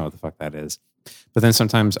you're like, I don't know what the fuck that is. But then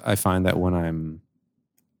sometimes I find that when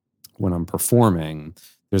I'm performing,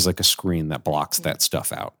 there's like a screen that blocks that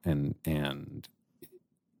stuff out, and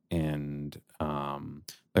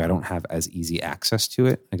like I don't have as easy access to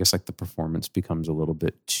it. I guess like the performance becomes a little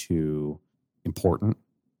bit too important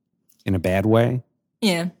in a bad way.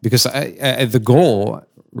 Yeah. Because the goal,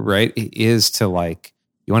 right, is to like,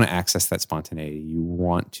 you want to access that spontaneity. You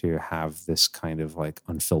want to have this kind of like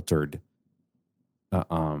unfiltered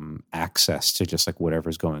access to just like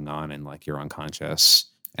whatever's going on in like your unconscious,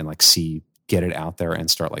 and like get it out there and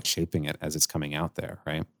start like shaping it as it's coming out there,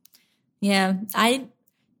 right? Yeah.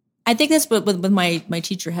 I think that's what with my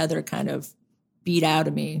teacher Heather kind of beat out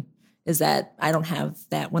of me, is that I don't have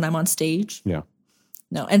that when I'm on stage. Yeah.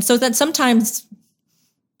 No. And so that sometimes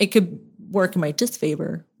it could work in my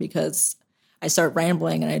disfavor because I start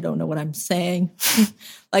rambling and I don't know what I'm saying.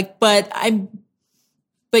 But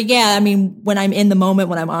yeah, I mean, when I'm in the moment,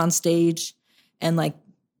 when I'm on stage and like,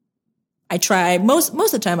 I try most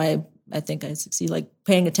of the time, I think I succeed, like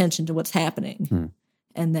paying attention to what's happening.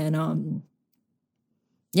 And then, I'm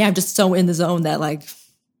just so in the zone that like,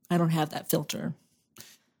 I don't have that filter.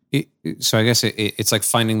 So I guess it's like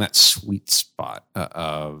finding that sweet spot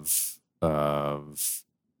of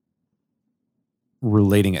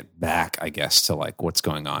relating it back, I guess, to like what's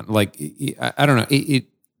going on. Like, I don't know.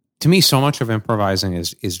 To me, so much of improvising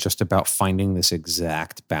is just about finding this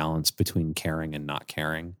exact balance between caring and not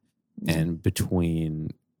caring, and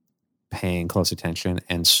between paying close attention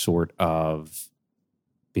and sort of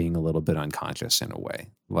being a little bit unconscious in a way.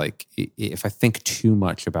 Like if I think too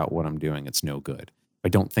much about what I'm doing, it's no good. If I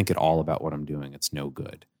don't think at all about what I'm doing, it's no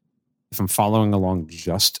good. If I'm following along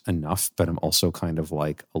just enough, but I'm also kind of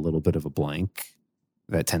like a little bit of a blank,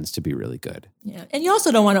 that tends to be really good. Yeah. And you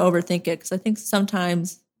also don't want to overthink it, because I think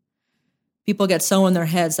sometimes people get so in their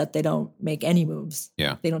heads that they don't make any moves.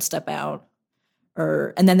 Yeah. They don't step out,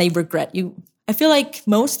 and then they regret you. I feel like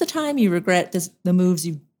most of the time you regret the moves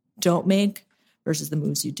you don't make versus the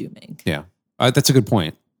moves you do make. Yeah. That's a good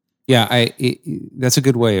point. Yeah. That's a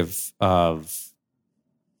good way of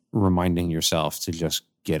reminding yourself to just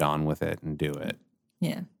get on with it and do it.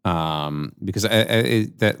 Yeah. Because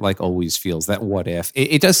that like always feels that what if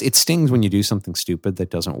it stings when you do something stupid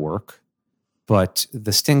that doesn't work, but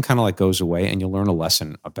the sting kind of like goes away and you'll learn a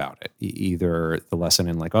lesson about it. Either the lesson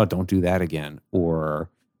in like, oh, don't do that again, or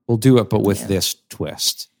we'll do it, but with this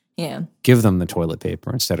twist. Yeah. Give them the toilet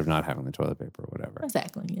paper instead of not having the toilet paper or whatever.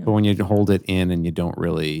 Exactly. Yeah. But when you hold it in and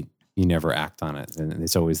you never act on it, then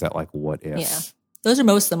it's always that like, what if? Yeah. Those are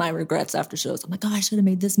most of my regrets after shows. I'm like, oh, I should have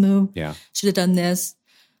made this move. Yeah. Should have done this.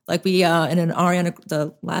 Like we, in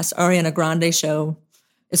the last Ariana Grande show,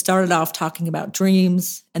 it started off talking about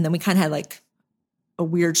dreams. And then we kind of had like a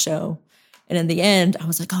weird show. And in the end, I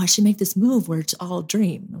was like, I should make this move where it's all a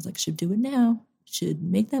dream. And I was like, I should do it now. Should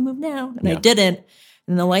make that move now. And I didn't.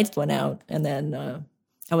 And the lights went out. And then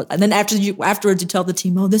afterwards you tell the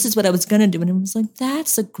team, this is what I was going to do. And it was like,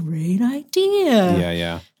 that's a great idea.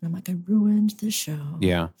 Yeah. And I'm like, I ruined the show.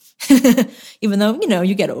 Yeah. Even though,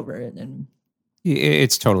 you get over it. And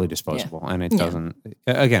it's totally disposable. And it doesn't,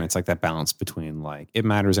 again, it's like that balance between like, it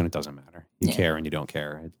matters and it doesn't matter. You care and you don't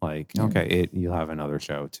care. It's like, you'll have another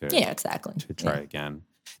show to try again.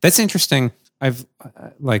 That's interesting. I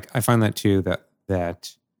find that too,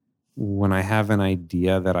 that when I have an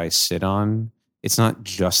idea that I sit on, it's not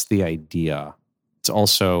just the idea. It's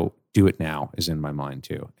also do it now is in my mind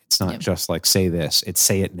too. It's not just like say this, it's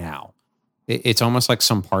say it now. It's almost like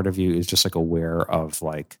some part of you is just like aware of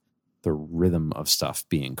like the rhythm of stuff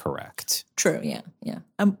being correct. True. Yeah. Yeah.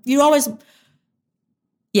 I'm always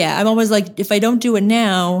like, if I don't do it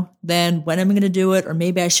now, then when am I going to do it? Or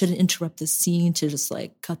maybe I shouldn't interrupt the scene to just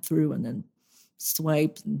like cut through and then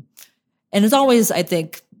swipe. And it's always, I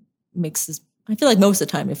think, I feel like most of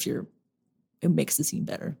the time it makes the scene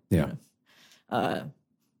better. Yeah.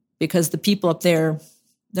 Because the people up there,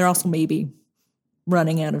 they're also maybe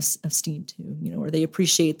running out of steam too, or they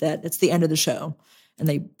appreciate that it's the end of the show and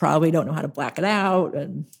they probably don't know how to black it out.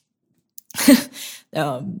 And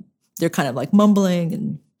they're kind of like mumbling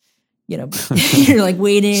and, you're like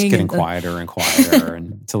waiting. It's getting quieter and quieter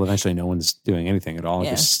until eventually no one's doing anything at all.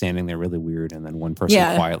 Just standing there really weird. And then one person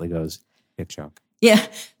quietly goes, "Tick choke." Yeah.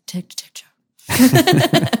 Tick choke.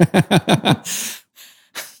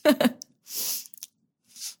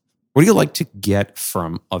 What do you like to get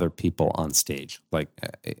from other people on stage? Like,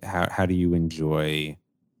 how do you enjoy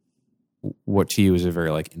what to you is a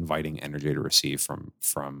very like inviting energy to receive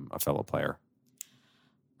from a fellow player?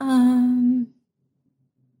 I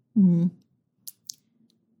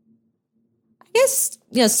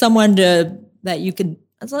guess someone that you can.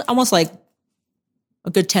 It's almost like a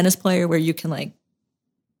good tennis player where you can like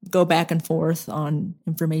go back and forth on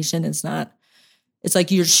information. It's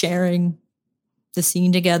like you're sharing the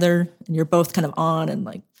scene together and you're both kind of on and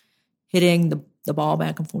like hitting the ball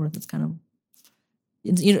back and forth. It's kind of,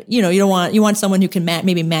 you want someone who can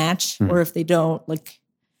maybe match, or if they don't, like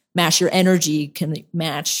match your energy, can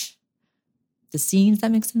match the scene. Does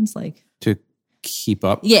that make sense? Like to keep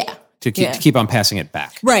up. Yeah. To keep on passing it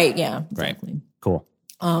back. Right. Yeah. Exactly. Right. Cool.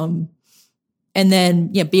 And then,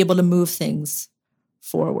 be able to move things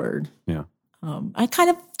forward. Yeah. I kind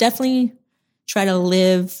of definitely try to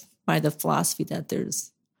live by the philosophy that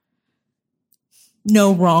there's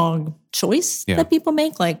no wrong choice that people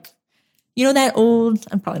make. Like, that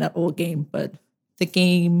I'm probably not old game, but the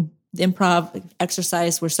improv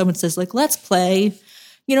exercise where someone says like, let's play,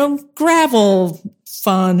 gravel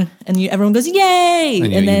fun. And everyone goes, yay.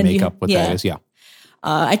 And then you make up what that is. Yeah.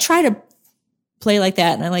 I try to play like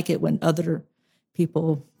that. And I like it when other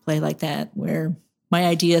people play like that, where my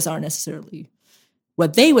ideas aren't necessarily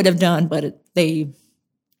what they would have done, but they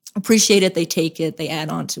appreciate it. They take it, they add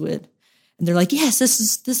on to it. And they're like, yes, this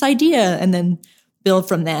is this idea. And then build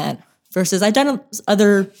from that. Versus I've done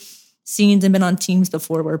other scenes and been on teams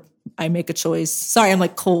before where I make a choice. Sorry, I'm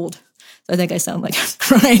like cold. I think I sound like I'm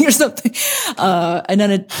crying or something. And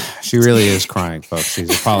then she really is crying, folks. She's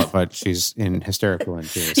a polyp, but she's in hysterical in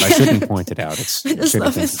tears. I shouldn't point it out. It's so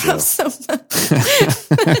much.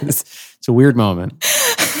 It's a weird moment.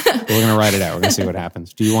 We're going to write it out. We're going to see what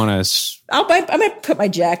happens. Do you want to? I might put my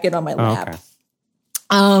jacket on my lap.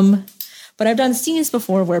 Okay. But I've done scenes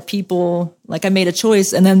before where people, like I made a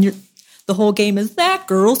choice and then the whole game is that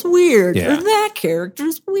girl's weird or that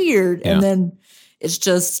character's weird. Yeah. And then it's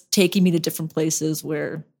just taking me to different places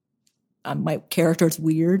where my character's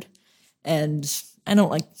weird. And I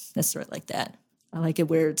don't like necessarily like that. I like it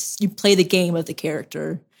where you play the game of the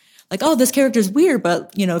character. Like, this character's weird,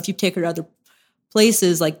 but, if you take her to other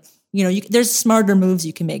places, like, there's smarter moves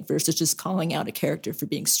you can make versus just calling out a character for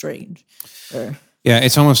being strange. Yeah,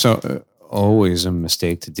 it's almost always a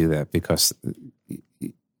mistake to do that because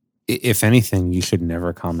if anything, you should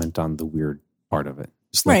never comment on the weird part of it.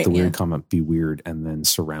 Just let the weird comment be weird and then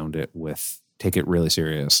surround it with, take it really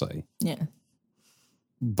seriously. Yeah.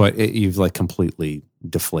 But you've like completely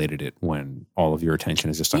deflated it when all of your attention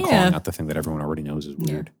is just on calling out the thing that everyone already knows is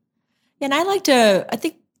weird. Yeah, and I like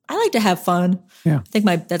to have fun. Yeah. I think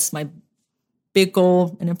that's my big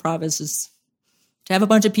goal in improv is to have a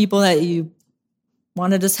bunch of people that you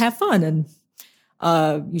want to just have fun and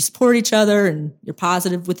you support each other and you're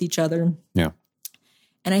positive with each other. Yeah.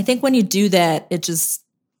 And I think when you do that, it just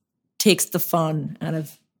takes the fun out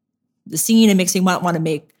of the scene and makes me want to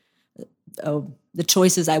make the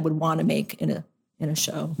choices I would want to make in a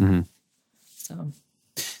show. Mm-hmm. So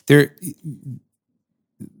There,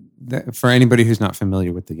 for anybody who's not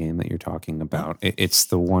familiar with the game that you're talking about, it's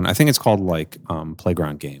the one, I think it's called like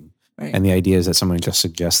Playground Game. Right. And the idea is that someone just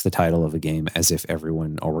suggests the title of a game as if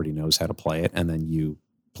everyone already knows how to play it, and then you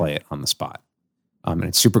play it on the spot. And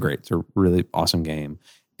it's super great. It's a really awesome game.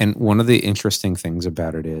 And one of the interesting things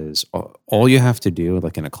about it is all you have to do,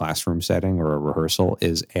 like in a classroom setting or a rehearsal,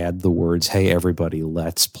 is add the words, "Hey, everybody,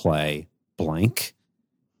 let's play blank."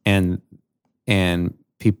 And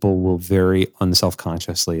people will very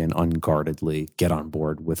unselfconsciously and unguardedly get on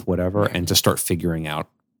board with whatever and just start figuring out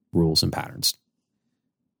rules and patterns.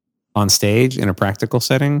 On stage, in a practical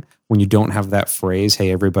setting, when you don't have that phrase,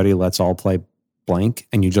 "Hey, everybody, let's all play blank,"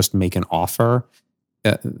 and you just make an offer,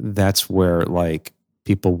 that's where like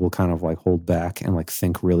people will kind of like hold back and like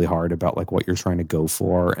think really hard about like what you're trying to go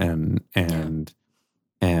for and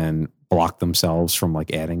block themselves from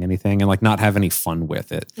like adding anything and like not have any fun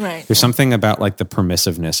with it. Right. There's something about like the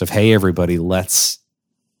permissiveness of, "Hey, everybody, let's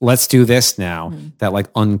do this now," that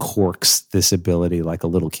like uncorks this ability, like a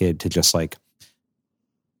little kid, to just like,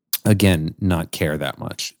 again, not care that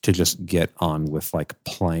much, to just get on with like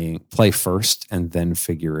play first and then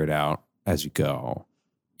figure it out as you go.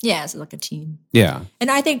 Yeah, it's like a team. Yeah. And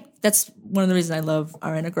I think that's one of the reasons I love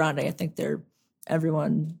Ariana Grande. I think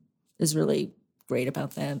everyone is really great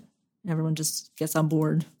about that. Everyone just gets on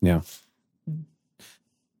board. Yeah.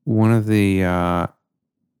 One of the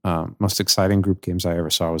most exciting group games I ever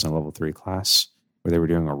saw was in a level 3 class where they were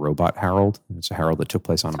doing a robot Harold. It's a Harold that took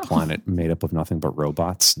place on a planet made up of nothing but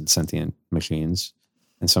robots and sentient machines.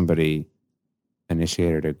 And somebody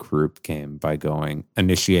initiated a group game by going,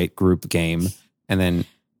 "Initiate group game," and then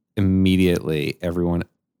immediately everyone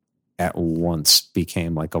at once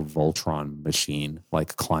became like a Voltron machine,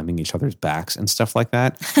 like climbing each other's backs and stuff like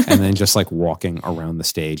that. And then just like walking around the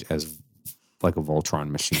stage as like a Voltron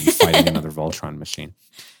machine fighting another Voltron machine.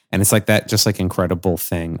 And it's like that just like incredible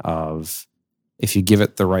thing of, if you give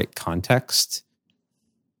it the right context,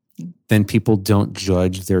 then people don't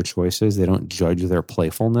judge their choices. They don't judge their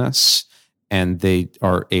playfulness, and they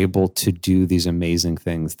are able to do these amazing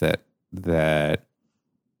things that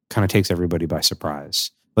kind of takes everybody by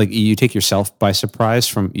surprise. Like you take yourself by surprise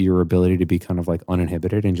from your ability to be kind of like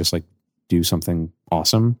uninhibited and just like do something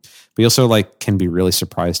awesome. But you also like can be really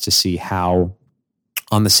surprised to see how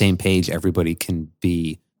on the same page everybody can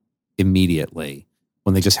be immediately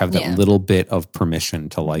when they just have that little bit of permission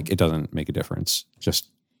to like, it doesn't make a difference. Just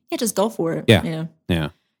go for it. Yeah.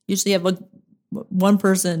 Usually you have one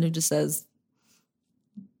person who just says,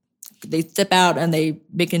 they step out and they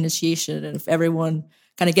make initiation, and if everyone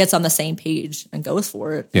kind of gets on the same page and goes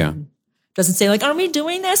for it, and doesn't say like, "Are we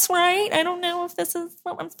doing this right? I don't know if this is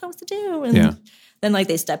what I'm supposed to do," and then like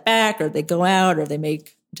they step back or they go out or they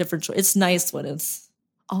make different choices. It's nice when it's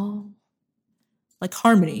all like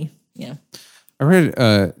harmony. Yeah. I read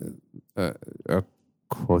a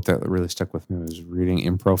quote that really stuck with me. I was reading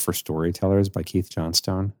Improv for Storytellers by Keith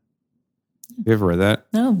Johnstone. Have you ever read that?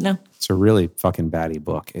 No. It's a really fucking batty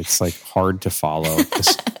book. It's like hard to follow.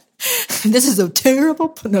 This is a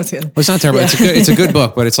terrible. No, it's not terrible. Yeah. It's a good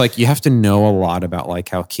book, but it's like you have to know a lot about like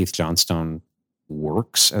how Keith Johnstone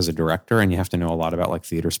works as a director, and you have to know a lot about like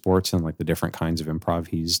theater sports and like the different kinds of improv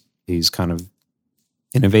he's kind of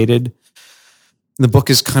innovated. The book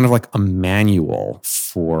is kind of like a manual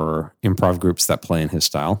for improv groups that play in his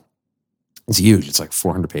style. It's huge. It's like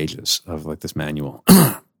 400 pages of like this manual.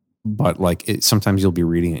 But like sometimes you'll be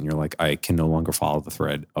reading it and you're like, I can no longer follow the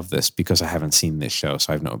thread of this because I haven't seen this show.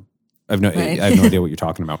 So I have no idea what you're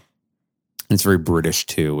talking about. And it's very British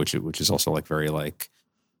too, which is also like very like,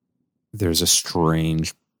 there's a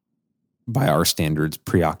strange, by our standards,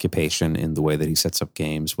 preoccupation in the way that he sets up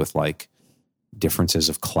games with like differences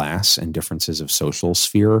of class and differences of social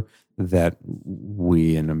sphere that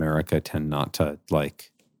we in America tend not to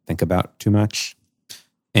like think about too much.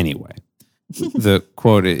 Anyway, the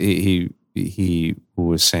quote, he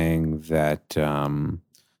was saying that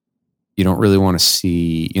you don't really want to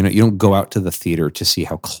see, you don't go out to the theater to see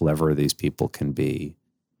how clever these people can be.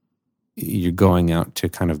 You're going out to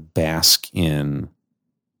kind of bask in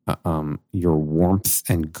your warmth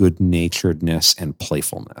and good-naturedness and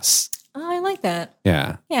playfulness. Oh, I like that.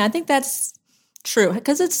 Yeah. Yeah, I think that's true.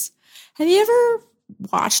 Because have you ever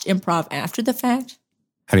watched improv after the fact?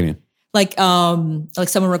 How do you mean? Like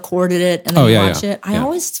someone recorded it and then you watch it. I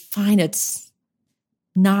always find it's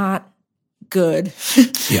not good.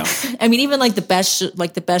 Yeah. I mean, even like the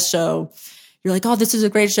best show, you're like, oh, this is a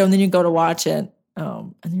great show. And then you go to watch it.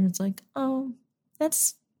 And then it's like, oh,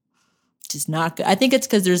 that's just not good. I think it's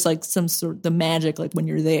because there's like some sort of the magic, like when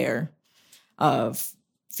you're there, of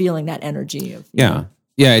feeling that energy of Yeah.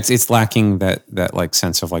 Yeah, it's lacking that like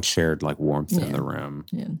sense of like shared like warmth in the room.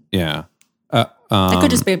 Yeah. That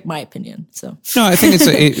could just be my opinion. So no, I think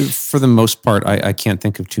for the most part, I can't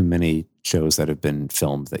think of too many shows that have been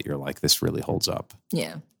filmed that you're like, this really holds up.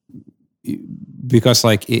 Yeah. Because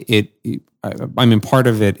like I mean, part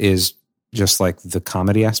of it is just like the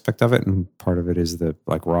comedy aspect of it, and part of it is the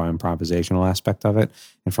like raw improvisational aspect of it.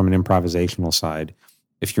 And from an improvisational side,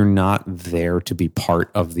 if you're not there to be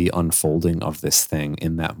part of the unfolding of this thing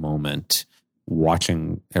in that moment,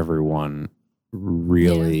 watching everyone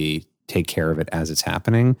really take care of it as it's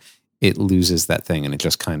happening, it loses that thing, and it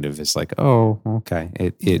just kind of is like, oh, okay.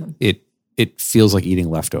 It feels like eating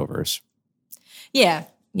leftovers. Yeah.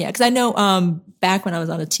 Yeah. Because I know back when I was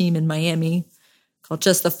on a team in Miami called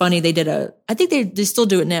Just the Funny, they did I think they still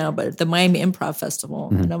do it now, but the Miami Improv Festival.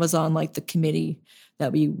 Mm-hmm. And I was on like the committee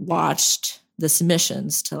that we watched the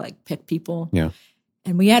submissions to like pick people. Yeah.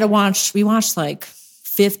 And we watched like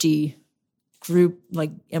 50 group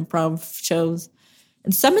like improv shows.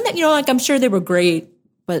 And some of that, like I'm sure they were great,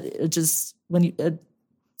 but it just,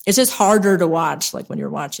 it's just harder to watch like when you're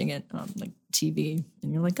watching it on like TV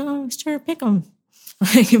and you're like, oh, sure, pick them.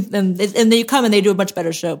 and they come and they do a much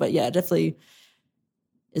better show. But yeah, definitely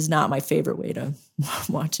is not my favorite way to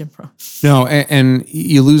watch improv. No, and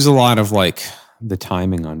you lose a lot of like the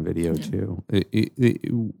timing on video too.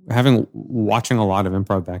 Watching a lot of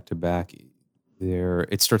improv back to back,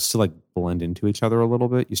 it starts to like blend into each other a little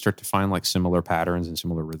bit. You start to find like similar patterns and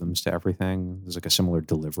similar rhythms to everything. There's like a similar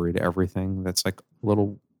delivery to everything that's like a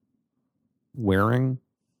little wearing.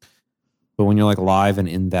 But when you're like live and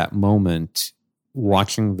in that moment,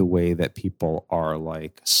 watching the way that people are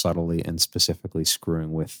like subtly and specifically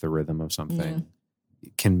screwing with the rhythm of something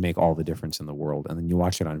can make all the difference in the world. And then you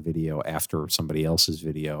watch it on video after somebody else's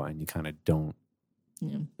video and you kind of doesn't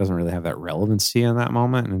really have that relevancy in that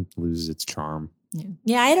moment, and it loses its charm.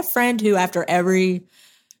 Yeah, I had a friend who after every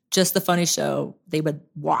Just the Funny show, they would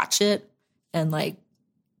watch it and like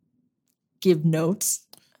give notes.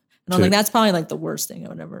 And I'm like, that's probably like the worst thing I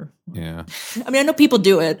would ever. Yeah. I mean, I know people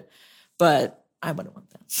do it, but I wouldn't want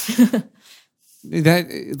that.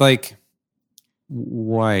 That like,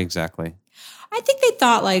 why exactly? I think they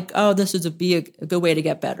thought like, oh, this would be a good way to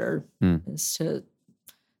get better is to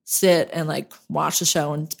sit and like watch the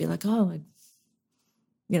show and to be like, oh, like,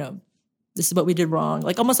 this is what we did wrong.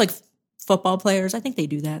 Like almost like football players. I think they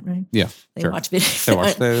do that, right? Yeah. They watch video.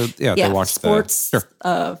 They watch sports.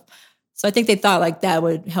 So I think they thought like that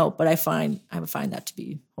would help, but I would find that to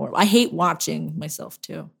be horrible. I hate watching myself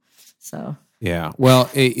too. So yeah, well,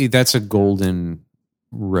 that's a golden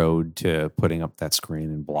road to putting up that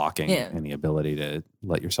screen and blocking any ability to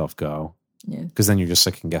let yourself go. Yeah, because then you're just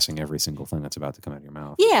second guessing every single thing that's about to come out of your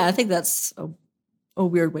mouth. Yeah, I think that's a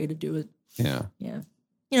weird way to do it. Yeah, yeah.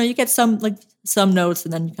 You get some notes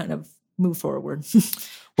and then you kind of move forward.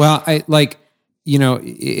 Well,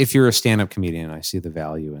 if you're a stand-up comedian, I see the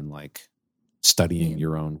value in like studying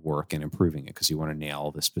your own work and improving it because you want to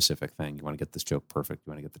nail this specific thing. You want to get this joke perfect.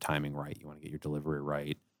 You want to get the timing right. You want to get your delivery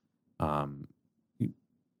right.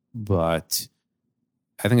 But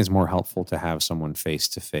I think it's more helpful to have someone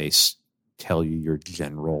face-to-face tell you your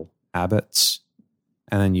general habits,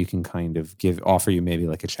 and then you can kind of offer you maybe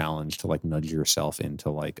like a challenge to like nudge yourself into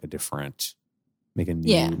like a different, make a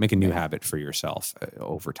new habit for yourself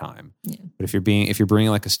over time. Yeah. But if you're bringing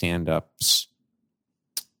like a stand-up's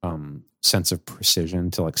sense of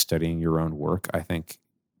precision to like studying your own work, I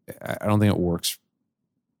don't think it works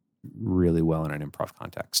really well in an improv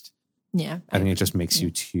context. Yeah. I think it just makes you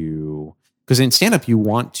too, because in stand-up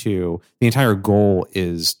the entire goal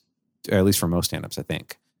is, at least for most stand-ups, I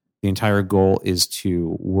think, the entire goal is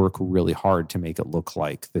to work really hard to make it look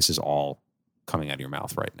like this is all coming out of your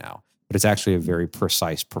mouth right now. But it's actually a very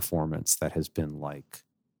precise performance that has been like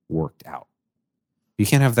worked out. You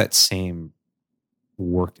can't have that same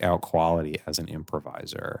worked out quality as an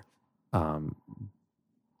improviser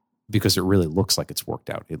because it really looks like it's worked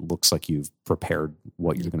out. It looks like you've prepared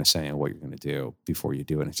what you're going to say and what you're going to do before you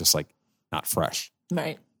do it. And it's just like not fresh.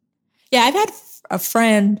 Right. Yeah, I've had a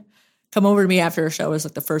friend come over to me after a show. It was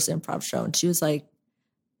like the first improv show. And she was like,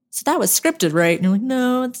 so that was scripted, right? And you're like,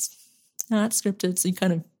 no, it's not scripted. So you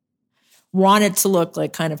kind of want it to look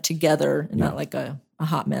like kind of together and not like a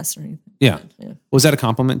hot mess or anything. Yeah. Was that a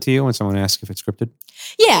compliment to you when someone asked if it's scripted?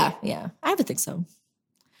 Yeah. I would think so.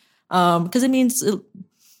 Because it means,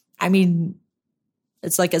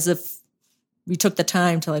 it's like as if we took the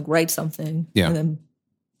time to like write something and then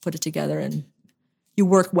put it together, and you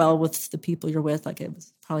work well with the people you're with. Like it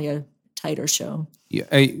was probably a tighter show. Yeah.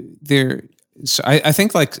 I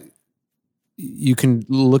think like you can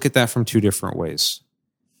look at that from two different ways.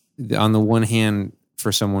 On the one hand,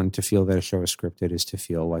 for someone to feel that a show is scripted is to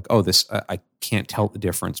feel like, oh, this I can't tell the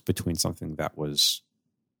difference between something that was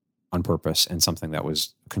on purpose and something that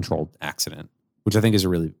was a controlled accident, which I think is a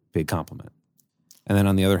really big compliment. And then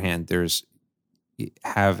on the other hand, there's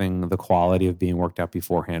having the quality of being worked out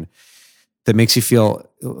beforehand that makes you feel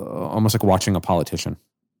almost like watching a politician.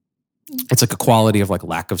 It's like a quality of like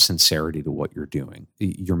lack of sincerity to what you're doing.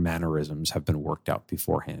 Your mannerisms have been worked out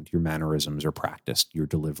beforehand. Your mannerisms are practiced. Your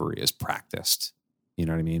delivery is practiced. You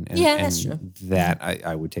know what I mean? And, that's true. That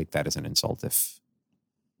I would take that as an insult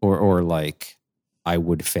or like I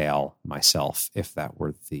would fail myself if that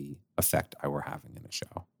were the effect I were having in a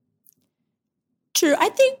show. True. I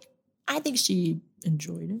think she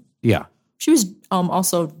enjoyed it. Yeah. She was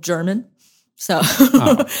also German. So,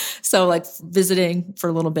 so like visiting for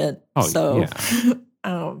a little bit. Oh, so,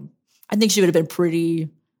 yeah. I think she would have been pretty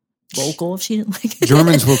vocal if she didn't like it.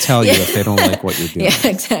 Germans will tell you if they don't like what you're doing. Yeah,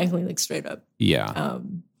 exactly. Like straight up. Yeah.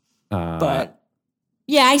 But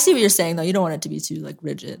yeah, I see what you're saying though. You don't want it to be too like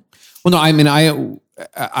rigid. Well, no, I mean,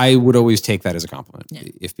 I would always take that as a compliment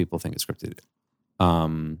if people think it's scripted.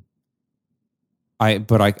 I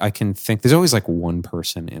can think there's always like one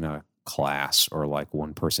person in a class or like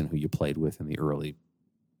one person who you played with in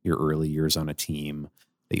your early years on a team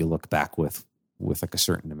that you look back with like a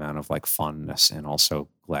certain amount of like fondness and also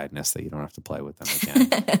gladness that you don't have to play with them again.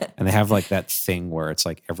 And they have like that thing where it's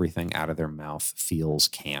like everything out of their mouth feels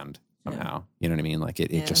canned somehow. Yeah. You know what I mean? Like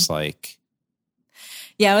it just like.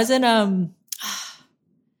 Yeah, I was in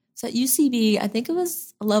so at UCB, I think it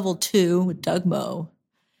was a level 2 with Doug Moe.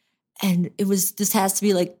 And this has to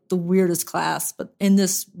be like the weirdest class. But in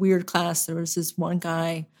this weird class, there was this one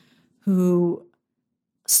guy who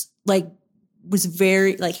like was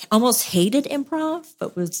very like almost hated improv,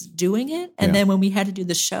 but was doing it. And then when we had to do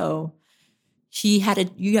the show, you have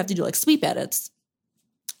to do like sweep edits.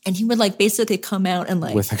 And he would like basically come out and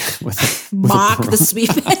like mock the sweep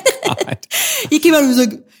edit. He came out and he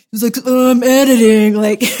was like, oh, I'm editing.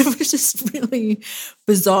 Like it was just really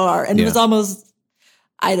bizarre. And it was almost,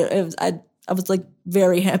 I was like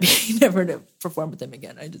very happy never to perform with him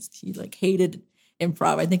again. He like hated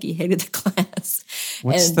improv. I think he hated the class.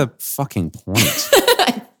 What's the fucking point?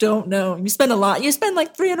 I don't know. You spend a lot. You spend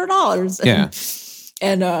like $300.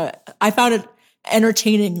 And I found it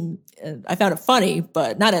entertaining. I found it funny,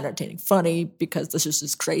 but not entertaining. Funny because this is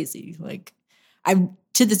just crazy. Like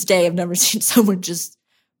to this day, I've never seen someone just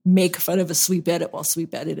make fun of a sweep edit while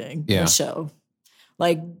sweep editing a show.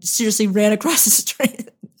 Like seriously ran across the street.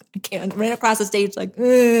 Ran across the stage like,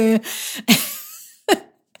 and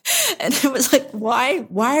it was like, why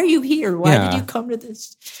are you here? Why did you come to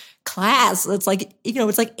this class? It's like,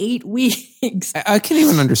 it's like 8 weeks. I can't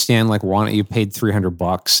even understand like why you paid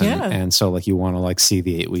 $300 and so like you want to like see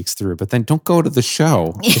the 8 weeks through, but then don't go to the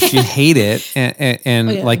show if you hate it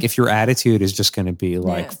and like if your attitude is just going to be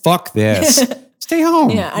like fuck this. Stay home.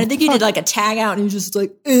 Yeah, I think you did like a tag out, and he was just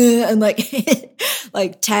like, and like,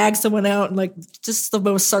 like tag someone out, in like just the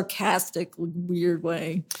most sarcastic, weird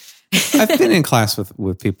way. I've been in class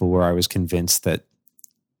with people where I was convinced that,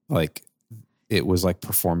 like, it was like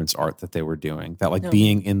performance art that they were doing. That like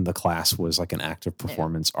being in the class was like an act of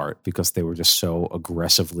performance art because they were just so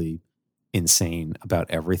aggressively insane about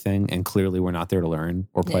everything, and clearly we're not there to learn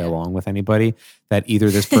or play along with anybody. That either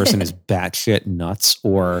this person is batshit nuts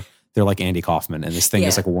or they're like Andy Kaufman, and this thing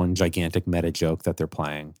is like one gigantic meta joke that they're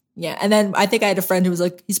playing. Yeah, and then I think I had a friend who was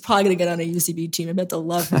like, he's probably going to get on a UCB team. I bet they'll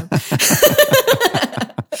love him.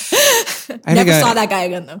 I never saw that guy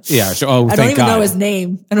again, though. Yeah. Oh, I don't even know his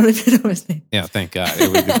name. Yeah, thank God.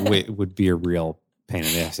 It would be a real pain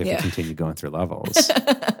in the ass if you continued going through levels.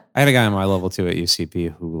 I had a guy on my level 2 at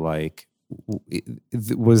UCB who like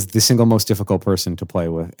was the single most difficult person to play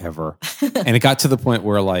with ever. And it got to the point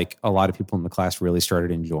where like a lot of people in the class really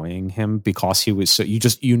started enjoying him because he was so,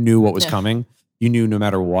 you knew what was coming. You knew no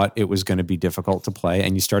matter what, it was going to be difficult to play.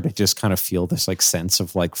 And you started to just kind of feel this like sense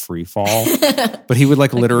of like free fall. But he would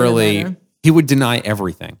like literally, he would deny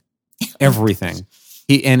everything.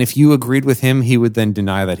 And if you agreed with him, he would then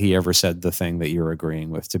deny that he ever said the thing that you're agreeing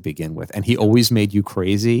with to begin with. And he always made you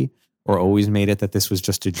crazy or always made it that this was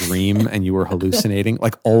just a dream and you were hallucinating.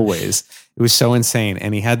 Like always. It was so insane.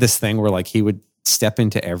 And he had this thing where like he would step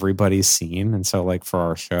into everybody's scene. And so like for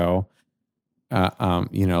our show,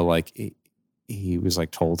 like he was like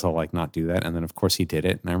told to like not do that. And then of course he did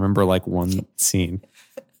it. And I remember like one scene,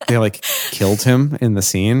 they like killed him in the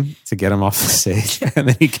scene to get him off the stage. And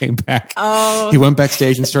then he came back. He went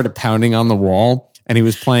backstage and started pounding on the wall. And he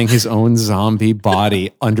was playing his own zombie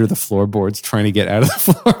body under the floorboards, trying to get out of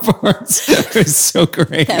the floorboards. It was so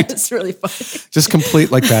great. That was really funny. Just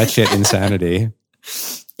complete like batshit insanity.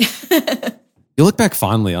 You look back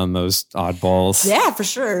fondly on those oddballs. Yeah, for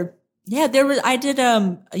sure. Yeah, I did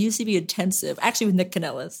a UCB intensive, actually with Nick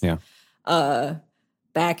Kanellis. Yeah.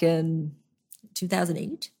 Back in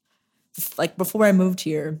 2008, like before I moved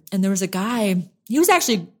here. And there was a guy, he was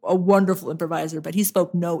actually a wonderful improviser, but he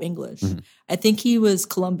spoke no English. Mm-hmm. I think he was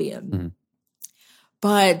Colombian. Mm-hmm.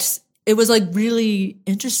 But it was like really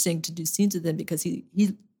interesting to do scenes with him because he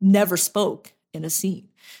never spoke in a scene.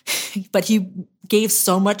 But he gave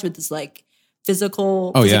so much with his like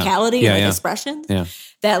physicality and like expressions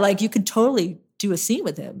that like you could totally do a scene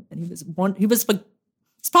with him. And he was like,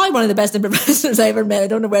 it's probably one of the best improvisers I ever met. I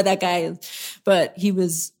don't know where that guy is, but he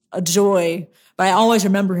was a joy. But I always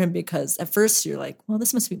remember him because at first you're like, well,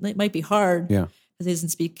 this might be hard because he doesn't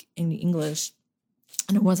speak any English.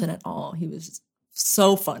 And it wasn't at all. He was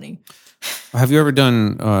so funny. Have you ever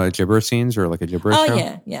done gibberish scenes or like a gibberish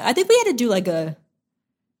show? Yeah. I think we had to do like a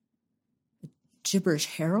gibberish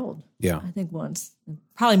herald. Yeah. I think once.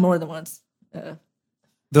 Probably more than once.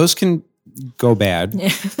 Those can go bad.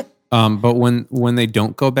 Yeah. But when they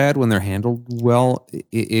don't go bad, when they're handled well,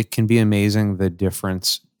 it can be amazing the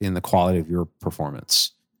difference in the quality of your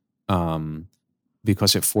performance.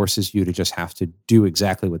 Because it forces you to just have to do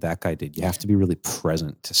exactly what that guy did. You have to be really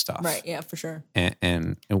present to stuff. Right, yeah, for sure.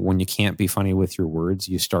 And when you can't be funny with your words,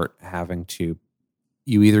 you start having to,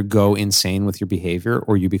 you either go insane with your behavior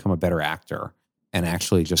or you become a better actor and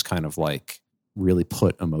actually just kind of like really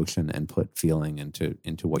put emotion and put feeling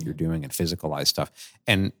into what you're doing and physicalize stuff.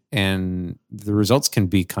 And the results can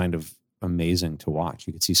be kind of amazing to watch.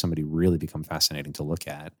 You could see somebody really become fascinating to look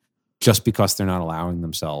at just because they're not allowing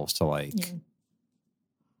themselves to like,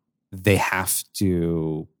 they have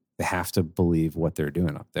to believe what they're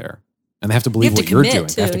doing up there. And they have to believe what you're doing.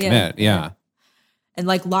 They have to commit. Yeah. And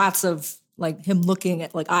like lots of like him looking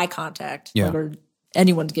at like eye contact. Yeah. Like, or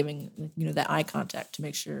anyone's giving, you know, that eye contact to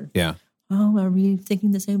make sure. Yeah. Oh, are we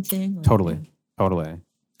thinking the same thing? Like, Totally.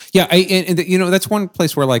 Yeah. And you know, that's one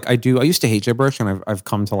place where like I used to hate gibberish and I've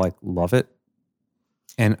come to like love it.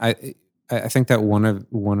 And I think that one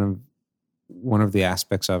of the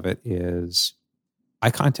aspects of it is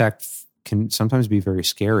eye contact can sometimes be very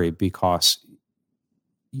scary because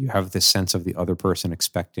you have this sense of the other person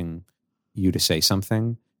expecting you to say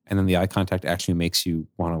something. And then the eye contact actually makes you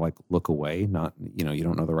want to like look away. Not, you know, you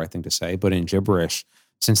don't know the right thing to say, but in gibberish,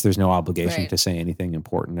 since there's no obligation to say anything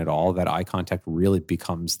important at all, that eye contact really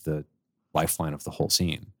becomes the lifeline of the whole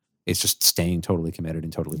scene. It's just staying totally committed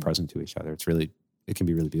and totally present to each other. It can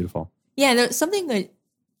be really beautiful. Yeah. There's something that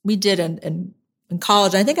we did in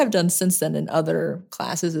college, I think I've done since then in other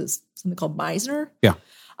classes, is something called Meisner. Yeah.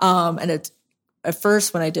 And at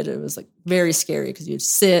first when I did it, it was like very scary because you'd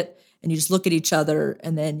sit and you just look at each other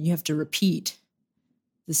and then you have to repeat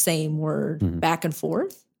the same word back and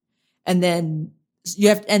forth. And then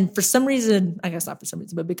and for some reason, I guess not for some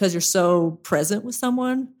reason, but because you're so present with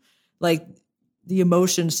someone, like the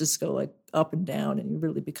emotions just go like up and down and you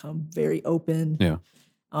really become very open. Yeah.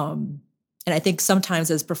 And I think sometimes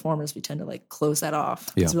as performers, we tend to like close that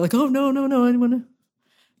off. Yeah. We're like, oh, no. I don't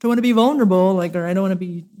want to be vulnerable. Like, or I don't want to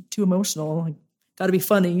be too emotional. Like, got to be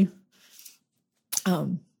funny.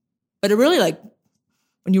 But it really like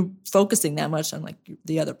when you're focusing that much on like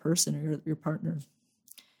the other person or your partner,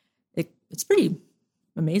 it's pretty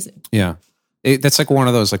amazing. Yeah. That's like one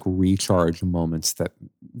of those like recharge moments that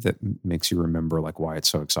makes you remember like why it's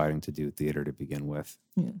so exciting to do theater to begin with.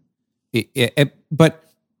 Yeah. But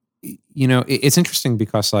you know, it's interesting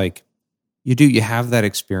because like you have that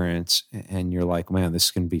experience and you're like, man,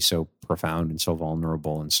 this can be so profound and so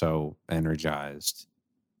vulnerable and so energized.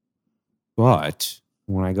 But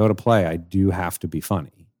when I go to play, I do have to be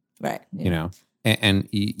funny. Right. Yeah. You know, and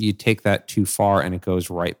you take that too far and it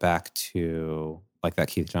goes right back to like that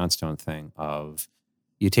Keith Johnstone thing of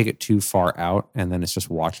you take it too far out and then it's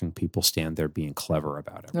just watching people stand there being clever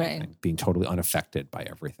about everything, being totally unaffected by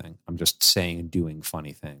everything. I'm just saying and doing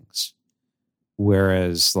funny things.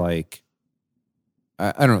 Whereas like,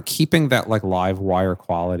 I don't know, keeping that like live wire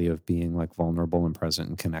quality of being like vulnerable and present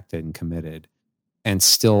and connected and committed and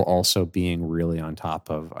still also being really on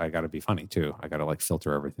top of, I got to be funny too. I got to like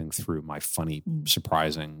filter everything through my funny,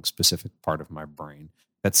 surprising, specific part of my brain.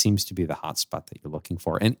 That seems to be the hot spot that you're looking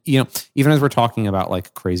for. And, you know, even as we're talking about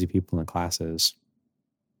like crazy people in classes,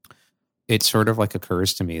 it sort of like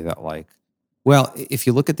occurs to me that like, well, if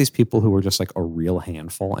you look at these people who are just like a real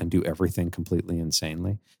handful and do everything completely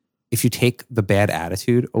insanely, if you take the bad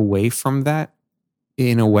attitude away from that,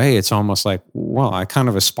 in a way, it's almost like, well, I kind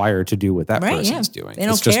of aspire to do what that person's doing. They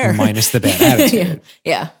don't it's care. Just minus the bad attitude.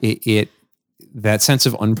 Yeah. That sense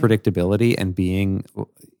of unpredictability and being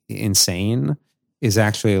insane is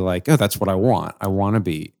actually like, oh, that's what I want. I want to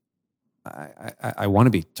be I want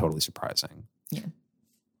to be totally surprising. Yeah.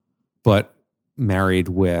 But married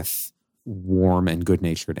with warm and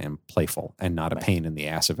good-natured and playful and not a pain in the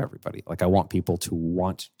ass of everybody. Like I want people to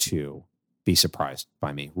want to be surprised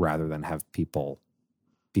by me rather than have people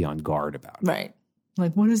be on guard about it. Right.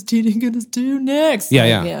 Like, what is Tina going to do next?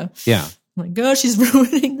 Yeah. Like, oh, she's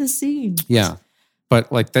ruining the scene. Yeah.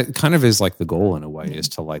 But like that kind of is like the goal in a way is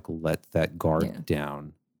to like let that guard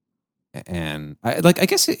down. And I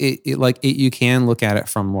guess you can look at it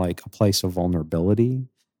from like a place of vulnerability.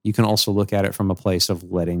 You can also look at it from a place of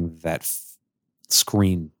letting that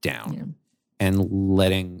screen down and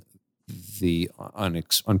letting the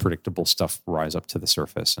unpredictable stuff rise up to the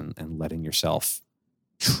surface and letting yourself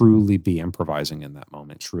truly be improvising in that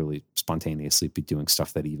moment, truly spontaneously be doing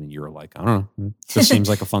stuff that even you're like, I don't know, this seems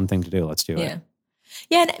like a fun thing to do. Let's do it.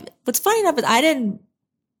 Yeah. And what's funny enough is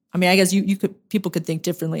I guess people could think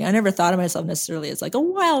differently. I never thought of myself necessarily as like a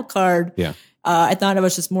wild card. Yeah. I thought it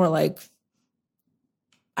was just more like,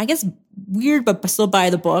 I guess weird, but still buy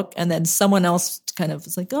the book. And then someone else kind of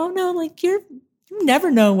was like, oh no, like you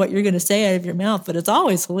never know what you're going to say out of your mouth, but it's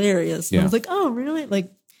always hilarious. And I was like, oh really?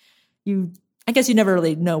 Like I guess you never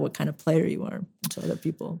really know what kind of player you are until other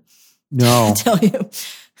people tell you.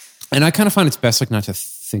 And I kind of find it's best like not to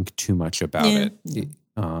think too much about it.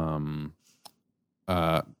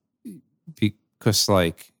 Because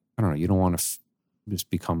like, I don't know, you don't want to just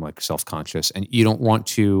become like self-conscious and you don't want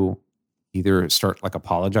to either start like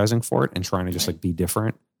apologizing for it and trying to just like be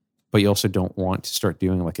different, but you also don't want to start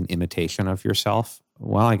doing like an imitation of yourself.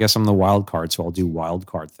 Well, I guess I'm the wild card, so I'll do wild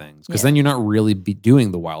card things. Because then you're not really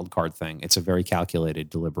doing the wild card thing. It's a very calculated,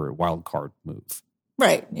 deliberate wild card move.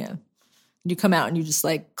 Right, yeah. You come out and you just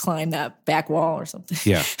like climb that back wall or something.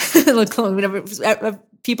 Yeah. Like, whatever.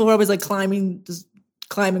 People are always like climbing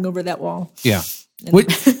over that wall. Yeah.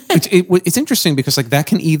 It's interesting because like that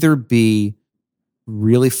can either be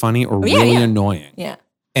really funny or really annoying. Yeah.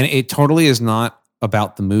 And it totally is not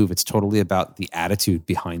about the move. It's totally about the attitude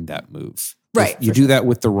behind that move. Right. If you do that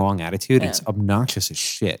with the wrong attitude, it's obnoxious as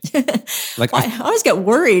shit. Like I always get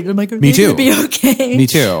worried. I'm like, me too. Be okay. Me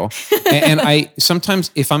too. And I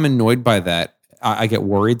sometimes, if I'm annoyed by that, I get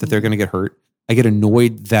worried that they're going to get hurt. I get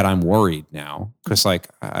annoyed that I'm worried now because like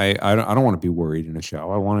I don't want to be worried in a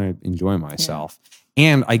show. I want to enjoy myself. Yeah.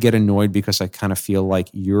 And I get annoyed because I kind of feel like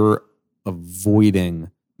you're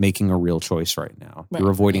avoiding making a real choice right now. Right.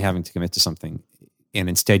 You're avoiding having to commit to something. And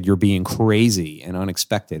instead you're being crazy and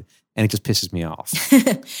unexpected. And it just pisses me off.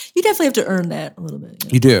 You definitely have to earn that a little bit.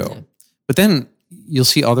 You do. Yeah. But then you'll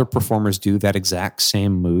see other performers do that exact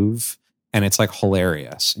same move. And it's like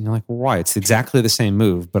hilarious. And you're like, well, why? It's exactly the same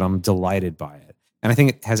move, but I'm delighted by it. And I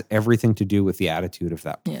think it has everything to do with the attitude of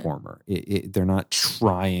that performer. They're not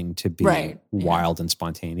trying to be wild and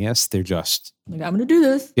spontaneous. They're just like, I'm going to do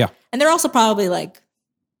this. Yeah. And they're also probably like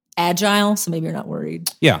agile. So maybe you're not worried.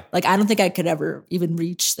 Yeah. Like, I don't think I could ever even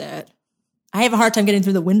reach that. I have a hard time getting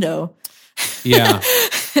through the window. Yeah.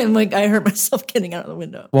 And like, I hurt myself getting out of the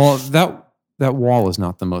window. Well, that wall is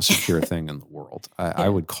not the most secure thing in the world. I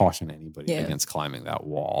would caution anybody against climbing that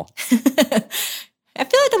wall. I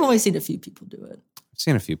feel like I've only seen a few people do it. I've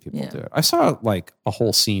seen a few people do it. I saw like a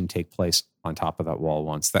whole scene take place on top of that wall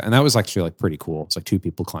once. And that was actually like pretty cool. It's like two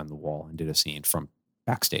people climbed the wall and did a scene from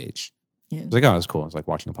backstage. Yeah. I was like, oh, it was cool. It was like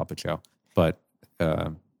watching a puppet show. But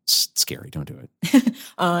it's scary. Don't do it.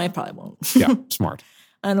 I probably won't. Yeah, smart.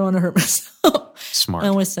 I don't want to hurt myself. Smart. I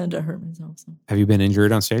always tend to hurt myself. So. Have you been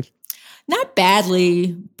injured on stage? Not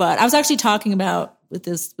badly, but I was actually talking about with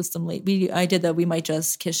some late. I did the We Might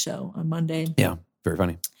Just Kiss show on Monday. Yeah, very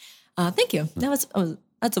funny. Thank you. That's one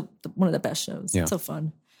of the best shows. Yeah. It's so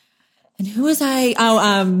fun. And who was I?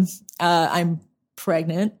 Oh, I'm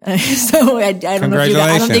pregnant. So I don't know if you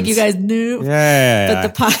guys, I don't think you guys knew. Yeah. But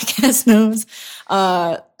the podcast knows.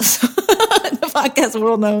 The podcast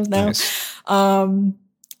world knows now. Nice.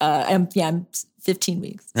 I'm 15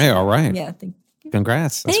 weeks. Hey, all right. Yeah, thank you.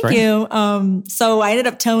 Congrats. That's Thank you. So I ended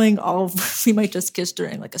up telling all of We Might Just Kiss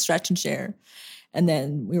during like a stretch and share. And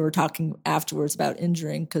then we were talking afterwards about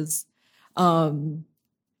injuring because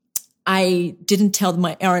I didn't tell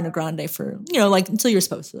my Ariana Grande for, like until you're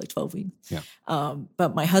supposed to, like 12 weeks. Yeah.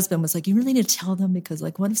 But my husband was like, you really need to tell them because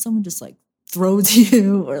like, what if someone just like throws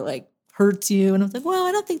you or like hurts you? And I was like, well,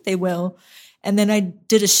 I don't think they will. And then I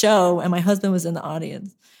did a show and my husband was in the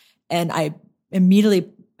audience and I immediately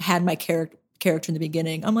had my character in the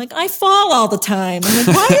beginning. I'm like, I fall all the time. I'm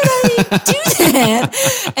like, why did I do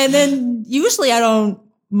that? And then usually I don't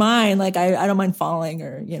mind, like I don't mind falling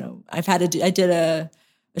or, I did a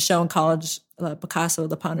show in college, Picasso,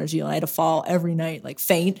 the Pondergil. I had to fall every night, like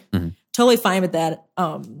faint. Mm-hmm. Totally fine with that.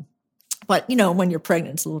 But But when you're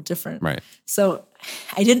pregnant, it's a little different. Right. So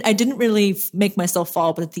I didn't really make myself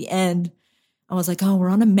fall, but at the end, I was like, oh, we're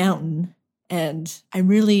on a mountain, and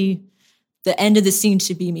the end of the scene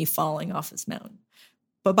should be me falling off this mountain.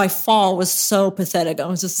 But my fall was so pathetic. I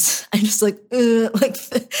just like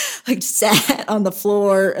sat on the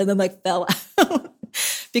floor and then like fell out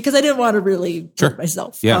because I didn't want to really hurt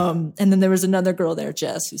myself. Yeah. And then there was another girl there,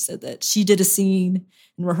 Jess, who said that she did a scene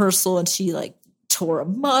in rehearsal and she like tore a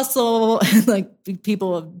muscle, and like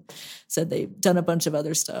people have said they've done a bunch of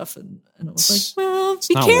other stuff, and I was like, well,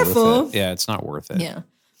 be careful. Yeah, it's not worth it. Yeah.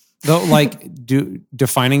 Though, like,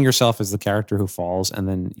 defining yourself as the character who falls, and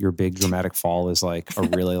then your big dramatic fall is like a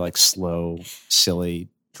really like slow, silly,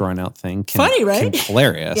 drawn out thing. Funny, right?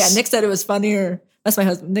 Hilarious. Yeah, Nick said it was funnier. That's my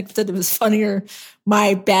husband. Nick said it was funnier,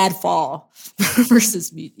 my bad fall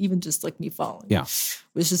versus me, even just like me falling. Yeah. It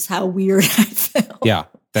was just how weird I felt. Yeah.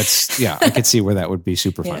 I could see where that would be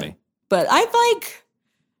super funny. But I've like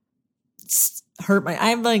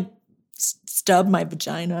I've like stubbed my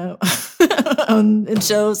vagina in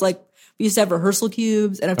shows. Like we used to have rehearsal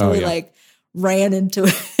cubes, and I've totally like ran into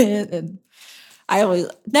it, and I always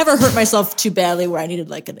never hurt myself too badly where I needed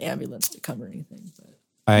like an ambulance to come or anything.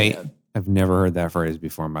 But I've never heard that phrase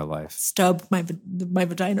before in my life. Stub my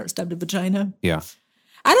vagina or stubbed a vagina. Yeah.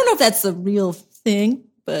 I don't know if that's a real thing,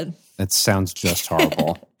 but that sounds just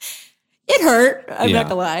horrible. It hurt. I'm not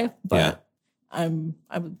gonna lie, but Yeah.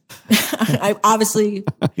 I obviously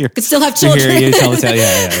could still have children. You tell.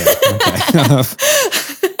 Yeah. Okay.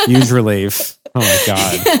 Huge relief. Oh my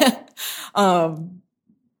God.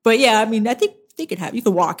 But yeah, I mean, I think you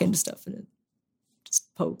could walk into stuff and it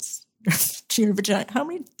just pokes your vagina.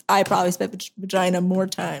 I probably spent vagina more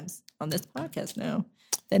times on this podcast now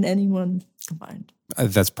than anyone combined.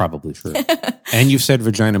 That's probably true. And you've said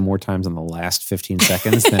vagina more times in the last 15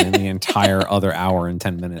 seconds than in the entire other hour and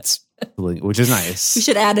 10 minutes, which is nice. We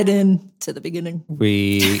should add it in to the beginning.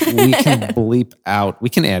 We can bleep out. We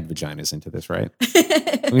can add vaginas into this, right? We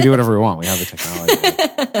can do whatever we want. We have the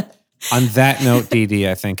technology. On that note, Dee Dee,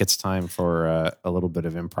 I think it's time for a little bit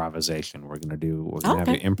of improvisation. We're going to have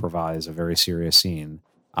you improvise a very serious scene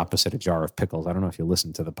opposite a jar of pickles. I don't know if you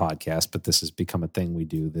listen to the podcast, but this has become a thing we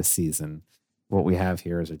do this season. What we have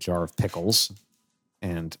here is a jar of pickles.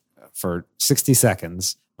 And for 60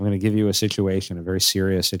 seconds, I'm going to give you a situation, a very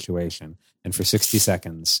serious situation. And for 60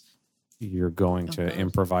 seconds, you're going to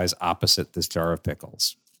improvise opposite this jar of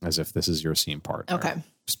pickles, as if this is your scene partner. Okay.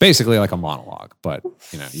 It's basically like a monologue, but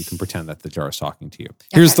you can pretend that the jar is talking to you.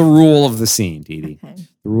 Here's the rule of the scene, Dee Dee. Okay.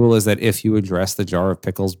 The rule is that if you address the jar of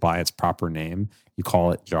pickles by its proper name, you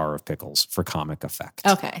call it jar of pickles for comic effect.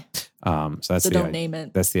 Okay. So that's don't name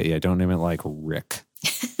it. That's don't name it like Rick.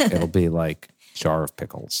 It'll be like jar of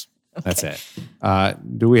pickles. Okay. That's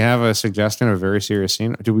it. Do we have a suggestion of a very serious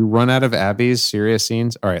scene? Do we run out of Abby's serious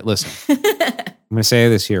scenes? All right, listen. I'm going to say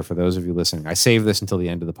this here for those of you listening. I saved this until the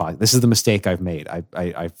end of the podcast. This is the mistake I've made.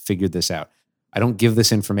 I figured this out. I don't give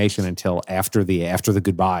this information until after the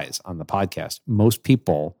goodbyes on the podcast. Most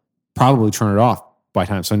people probably turn it off by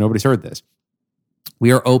time, so nobody's heard this.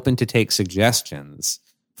 We are open to take suggestions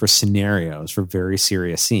for scenarios for very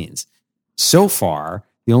serious scenes. So far,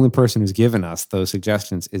 the only person who's given us those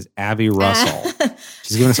suggestions is Abby Russell.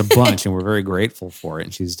 She's given us a bunch, and we're very grateful for it,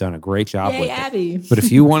 and she's done a great job with Abby. it. But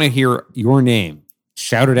if you want to hear your name,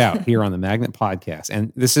 shout it out here on the Magnet Podcast.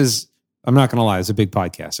 And this is, I'm not going to lie, it's a big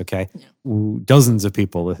podcast, okay? Yeah. Dozens of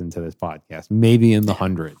people listen to this podcast, maybe in the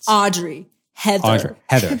hundreds. Heather.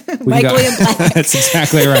 Michael Ian Black. That's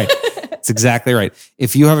exactly right. That's exactly right.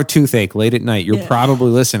 If you have a toothache late at night, you're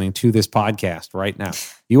probably listening to this podcast right now.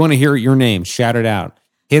 You want to hear your name, shout it out.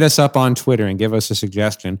 Hit us up on Twitter and give us a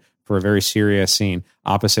suggestion for a very serious scene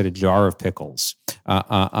opposite a jar of pickles.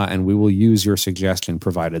 And we will use your suggestion,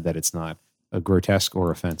 provided that it's not grotesque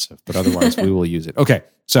or offensive. But otherwise, we will use it. Okay,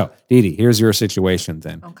 so Dee Dee, here's your situation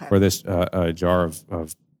then for this jar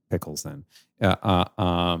of pickles then.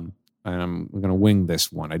 And I'm going to wing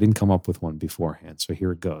this one. I didn't come up with one beforehand, so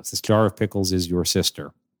here it goes. This jar of pickles is your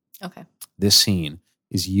sister. Okay. This scene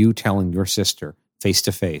is you telling your sister face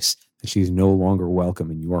to face that she's no longer welcome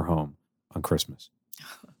in your home on Christmas.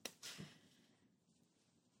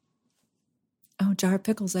 Oh, jar of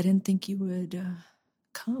pickles! I didn't think you would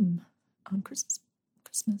come on Christmas.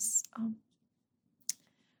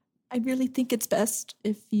 I really think it's best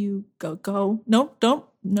if you go. No,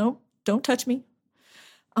 don't touch me.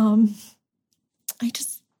 I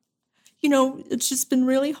just, it's just been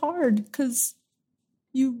really hard because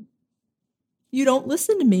you don't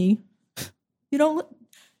listen to me.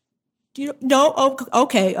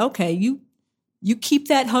 Okay. You keep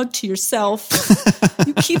that hug to yourself.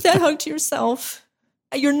 You keep that hug to yourself.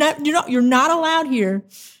 You're not allowed here.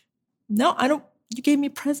 No, I don't. You gave me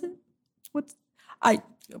a present. I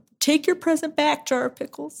take your present back, Jar of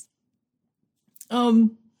Pickles.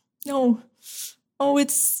 No. Oh,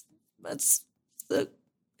 it's the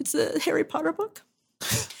Harry Potter book.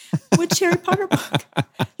 Which Harry Potter book?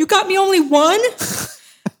 You got me only one?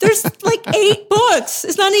 There's like 8 books.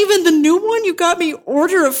 It's not even the new one. You got me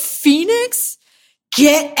Order of Phoenix?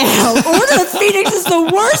 Get out. Order of Phoenix is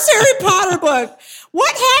the worst Harry Potter book.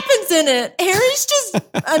 What happens in it? Harry's just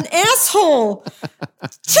an asshole.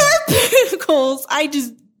 Jar of Pickles. I'm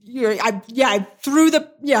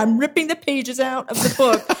ripping the pages out of the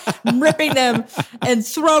book, I'm ripping them and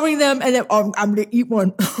throwing them, and then I'm going to eat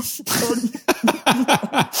one.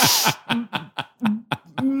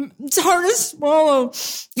 It's hard to swallow.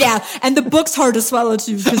 Yeah, and the book's hard to swallow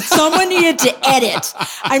too because someone needed to edit.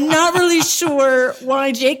 I'm not really sure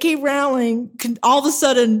why J.K. Rowling can all of a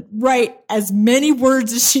sudden write as many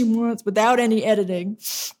words as she wants without any editing.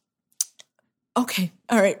 Okay,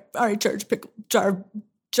 all right, Jar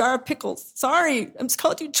of Pickles. Sorry, I'm just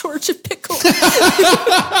calling you George of Pickles. And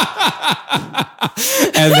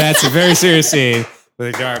that's a very serious scene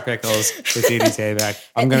with a jar of pickles with Dee Dee Tabak.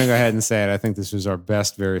 I'm going to go ahead and say it. I think this was our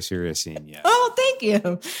best very serious scene yet. Oh, thank you.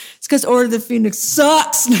 It's because Order of the Phoenix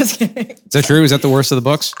sucks. No, just kidding. Is that true? Is that the worst of the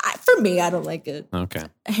books? For me, I don't like it. Okay.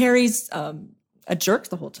 Harry's a jerk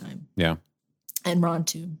the whole time. Yeah. And Ron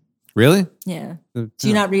too. Really? Yeah. Do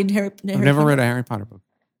you not read Harry Potter? I've never read a Harry Potter book.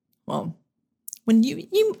 Well, when you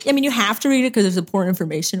have to read it because there's important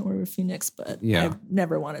information in Order of Phoenix, but Yeah. I've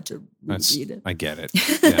never wanted to read it. I get it.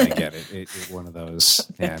 Yeah, I get it. It's one of those,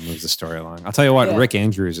 it moves the story along. I'll tell you what, Yeah. Rick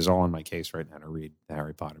Andrews is all on my case right now to read the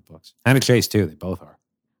Harry Potter books. Anna Chase, too. They both are.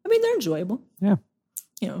 I mean, they're enjoyable. Yeah.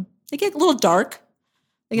 You know, they get a little dark.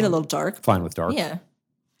 Fine with dark. Yeah.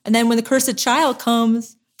 And then when the Cursed Child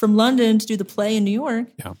comes from London to do the play in New York,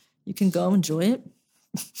 Yeah. you can go enjoy it.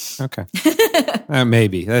 Okay.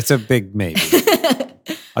 Maybe. That's a big maybe.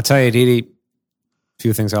 I'll tell you, Dee Dee, a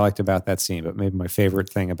few things I liked about that scene, but maybe my favorite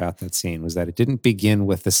thing about that scene was that it didn't begin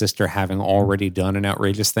with the sister having already done an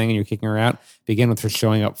outrageous thing and you're kicking her out. It began with her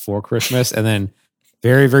showing up for Christmas and then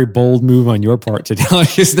very, very bold move on your part to tell her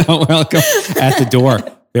she's not welcome at the door.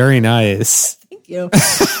 Very nice. Thank you.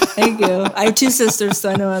 Thank you. I have 2 sisters, so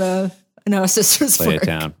I know how sisters Play work. it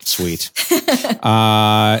down. Sweet.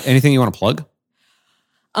 Anything you want to plug?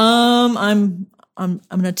 I'm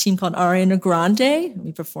in a team called Ariana Grande.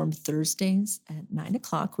 We perform Thursdays at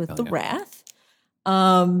 9:00 with The Wrath.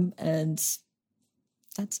 And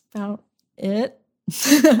that's about it.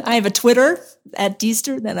 I have a Twitter at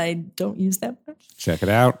Deester that I don't use that much. Check it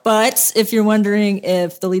out. But if you're wondering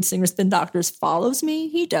if the lead singer Spin Doctors follows me,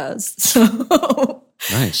 he does. So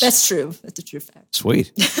Nice. that's true. That's a true fact.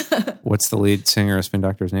 Sweet. What's the lead singer of Spin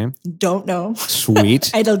Doctor's name? Don't know. Sweet.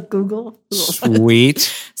 I don't Google.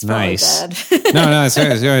 Sweet. It's probably Nice. bad. No,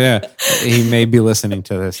 serious. Yeah. He may be listening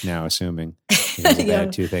to this now, assuming he has a Yeah.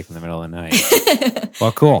 bad toothache in the middle of the night.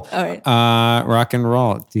 Well, cool. All right. Rock and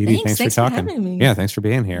roll. Dee Dee, thanks for Thanks for talking. having me. Yeah, thanks for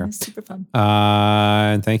being here. It was super fun.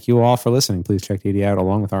 And thank you all for listening. Please check Dee Dee out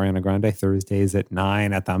along with Ariana Grande Thursdays at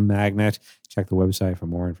 9 at the Magnet. Check the website for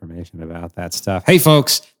more information about that stuff. Hey,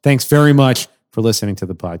 folks, thanks very much for listening to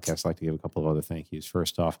the podcast. I'd like to give a couple of other thank yous.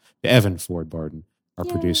 First off, to Evan Ford Barden, our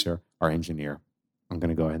producer, our engineer. I'm going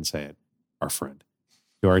to go ahead and say it, our friend.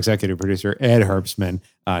 To our executive producer, Ed Herbstman.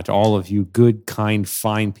 To all of you good, kind,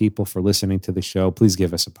 fine people for listening to the show. Please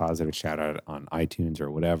give us a positive shout out on iTunes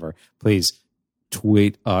or whatever. Please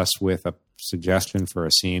tweet us with a suggestion for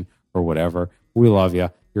a scene or whatever. We love you.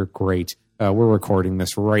 You're great. We're recording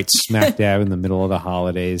this right smack dab in the middle of the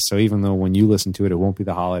holidays. So even though when you listen to it, it won't be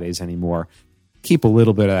the holidays anymore, keep a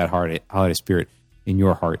little bit of that holiday spirit in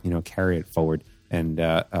your heart. Carry it forward and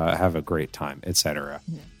have a great time, etc.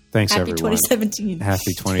 Yeah. Thanks, Happy everyone. 2017.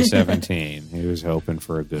 Happy 2017. He was hoping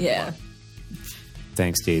for a good one.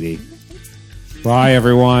 Thanks, Dee Dee. Bye,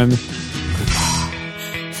 everyone.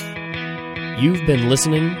 You've been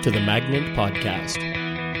listening to the Magnet Podcast.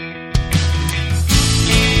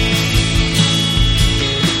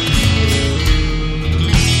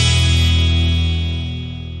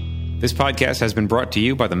 This podcast has been brought to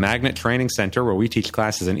you by the Magnet Training Center, where we teach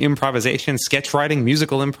classes in improvisation, sketch writing,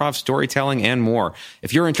 musical improv, storytelling, and more.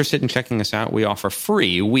 If you're interested in checking us out, we offer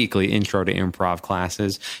free weekly intro to improv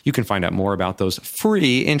classes. You can find out more about those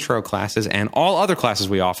free intro classes and all other classes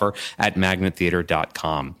we offer at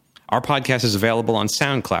magnettheater.com. Our podcast is available on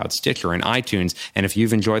SoundCloud, Stitcher, and iTunes. And if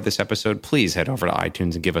you've enjoyed this episode, please head over to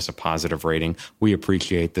iTunes and give us a positive rating. We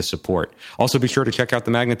appreciate the support. Also, be sure to check out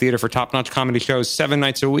the Magnet Theater for top-notch comedy shows 7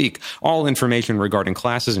 nights a week. All information regarding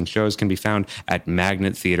classes and shows can be found at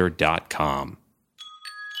magnettheater.com.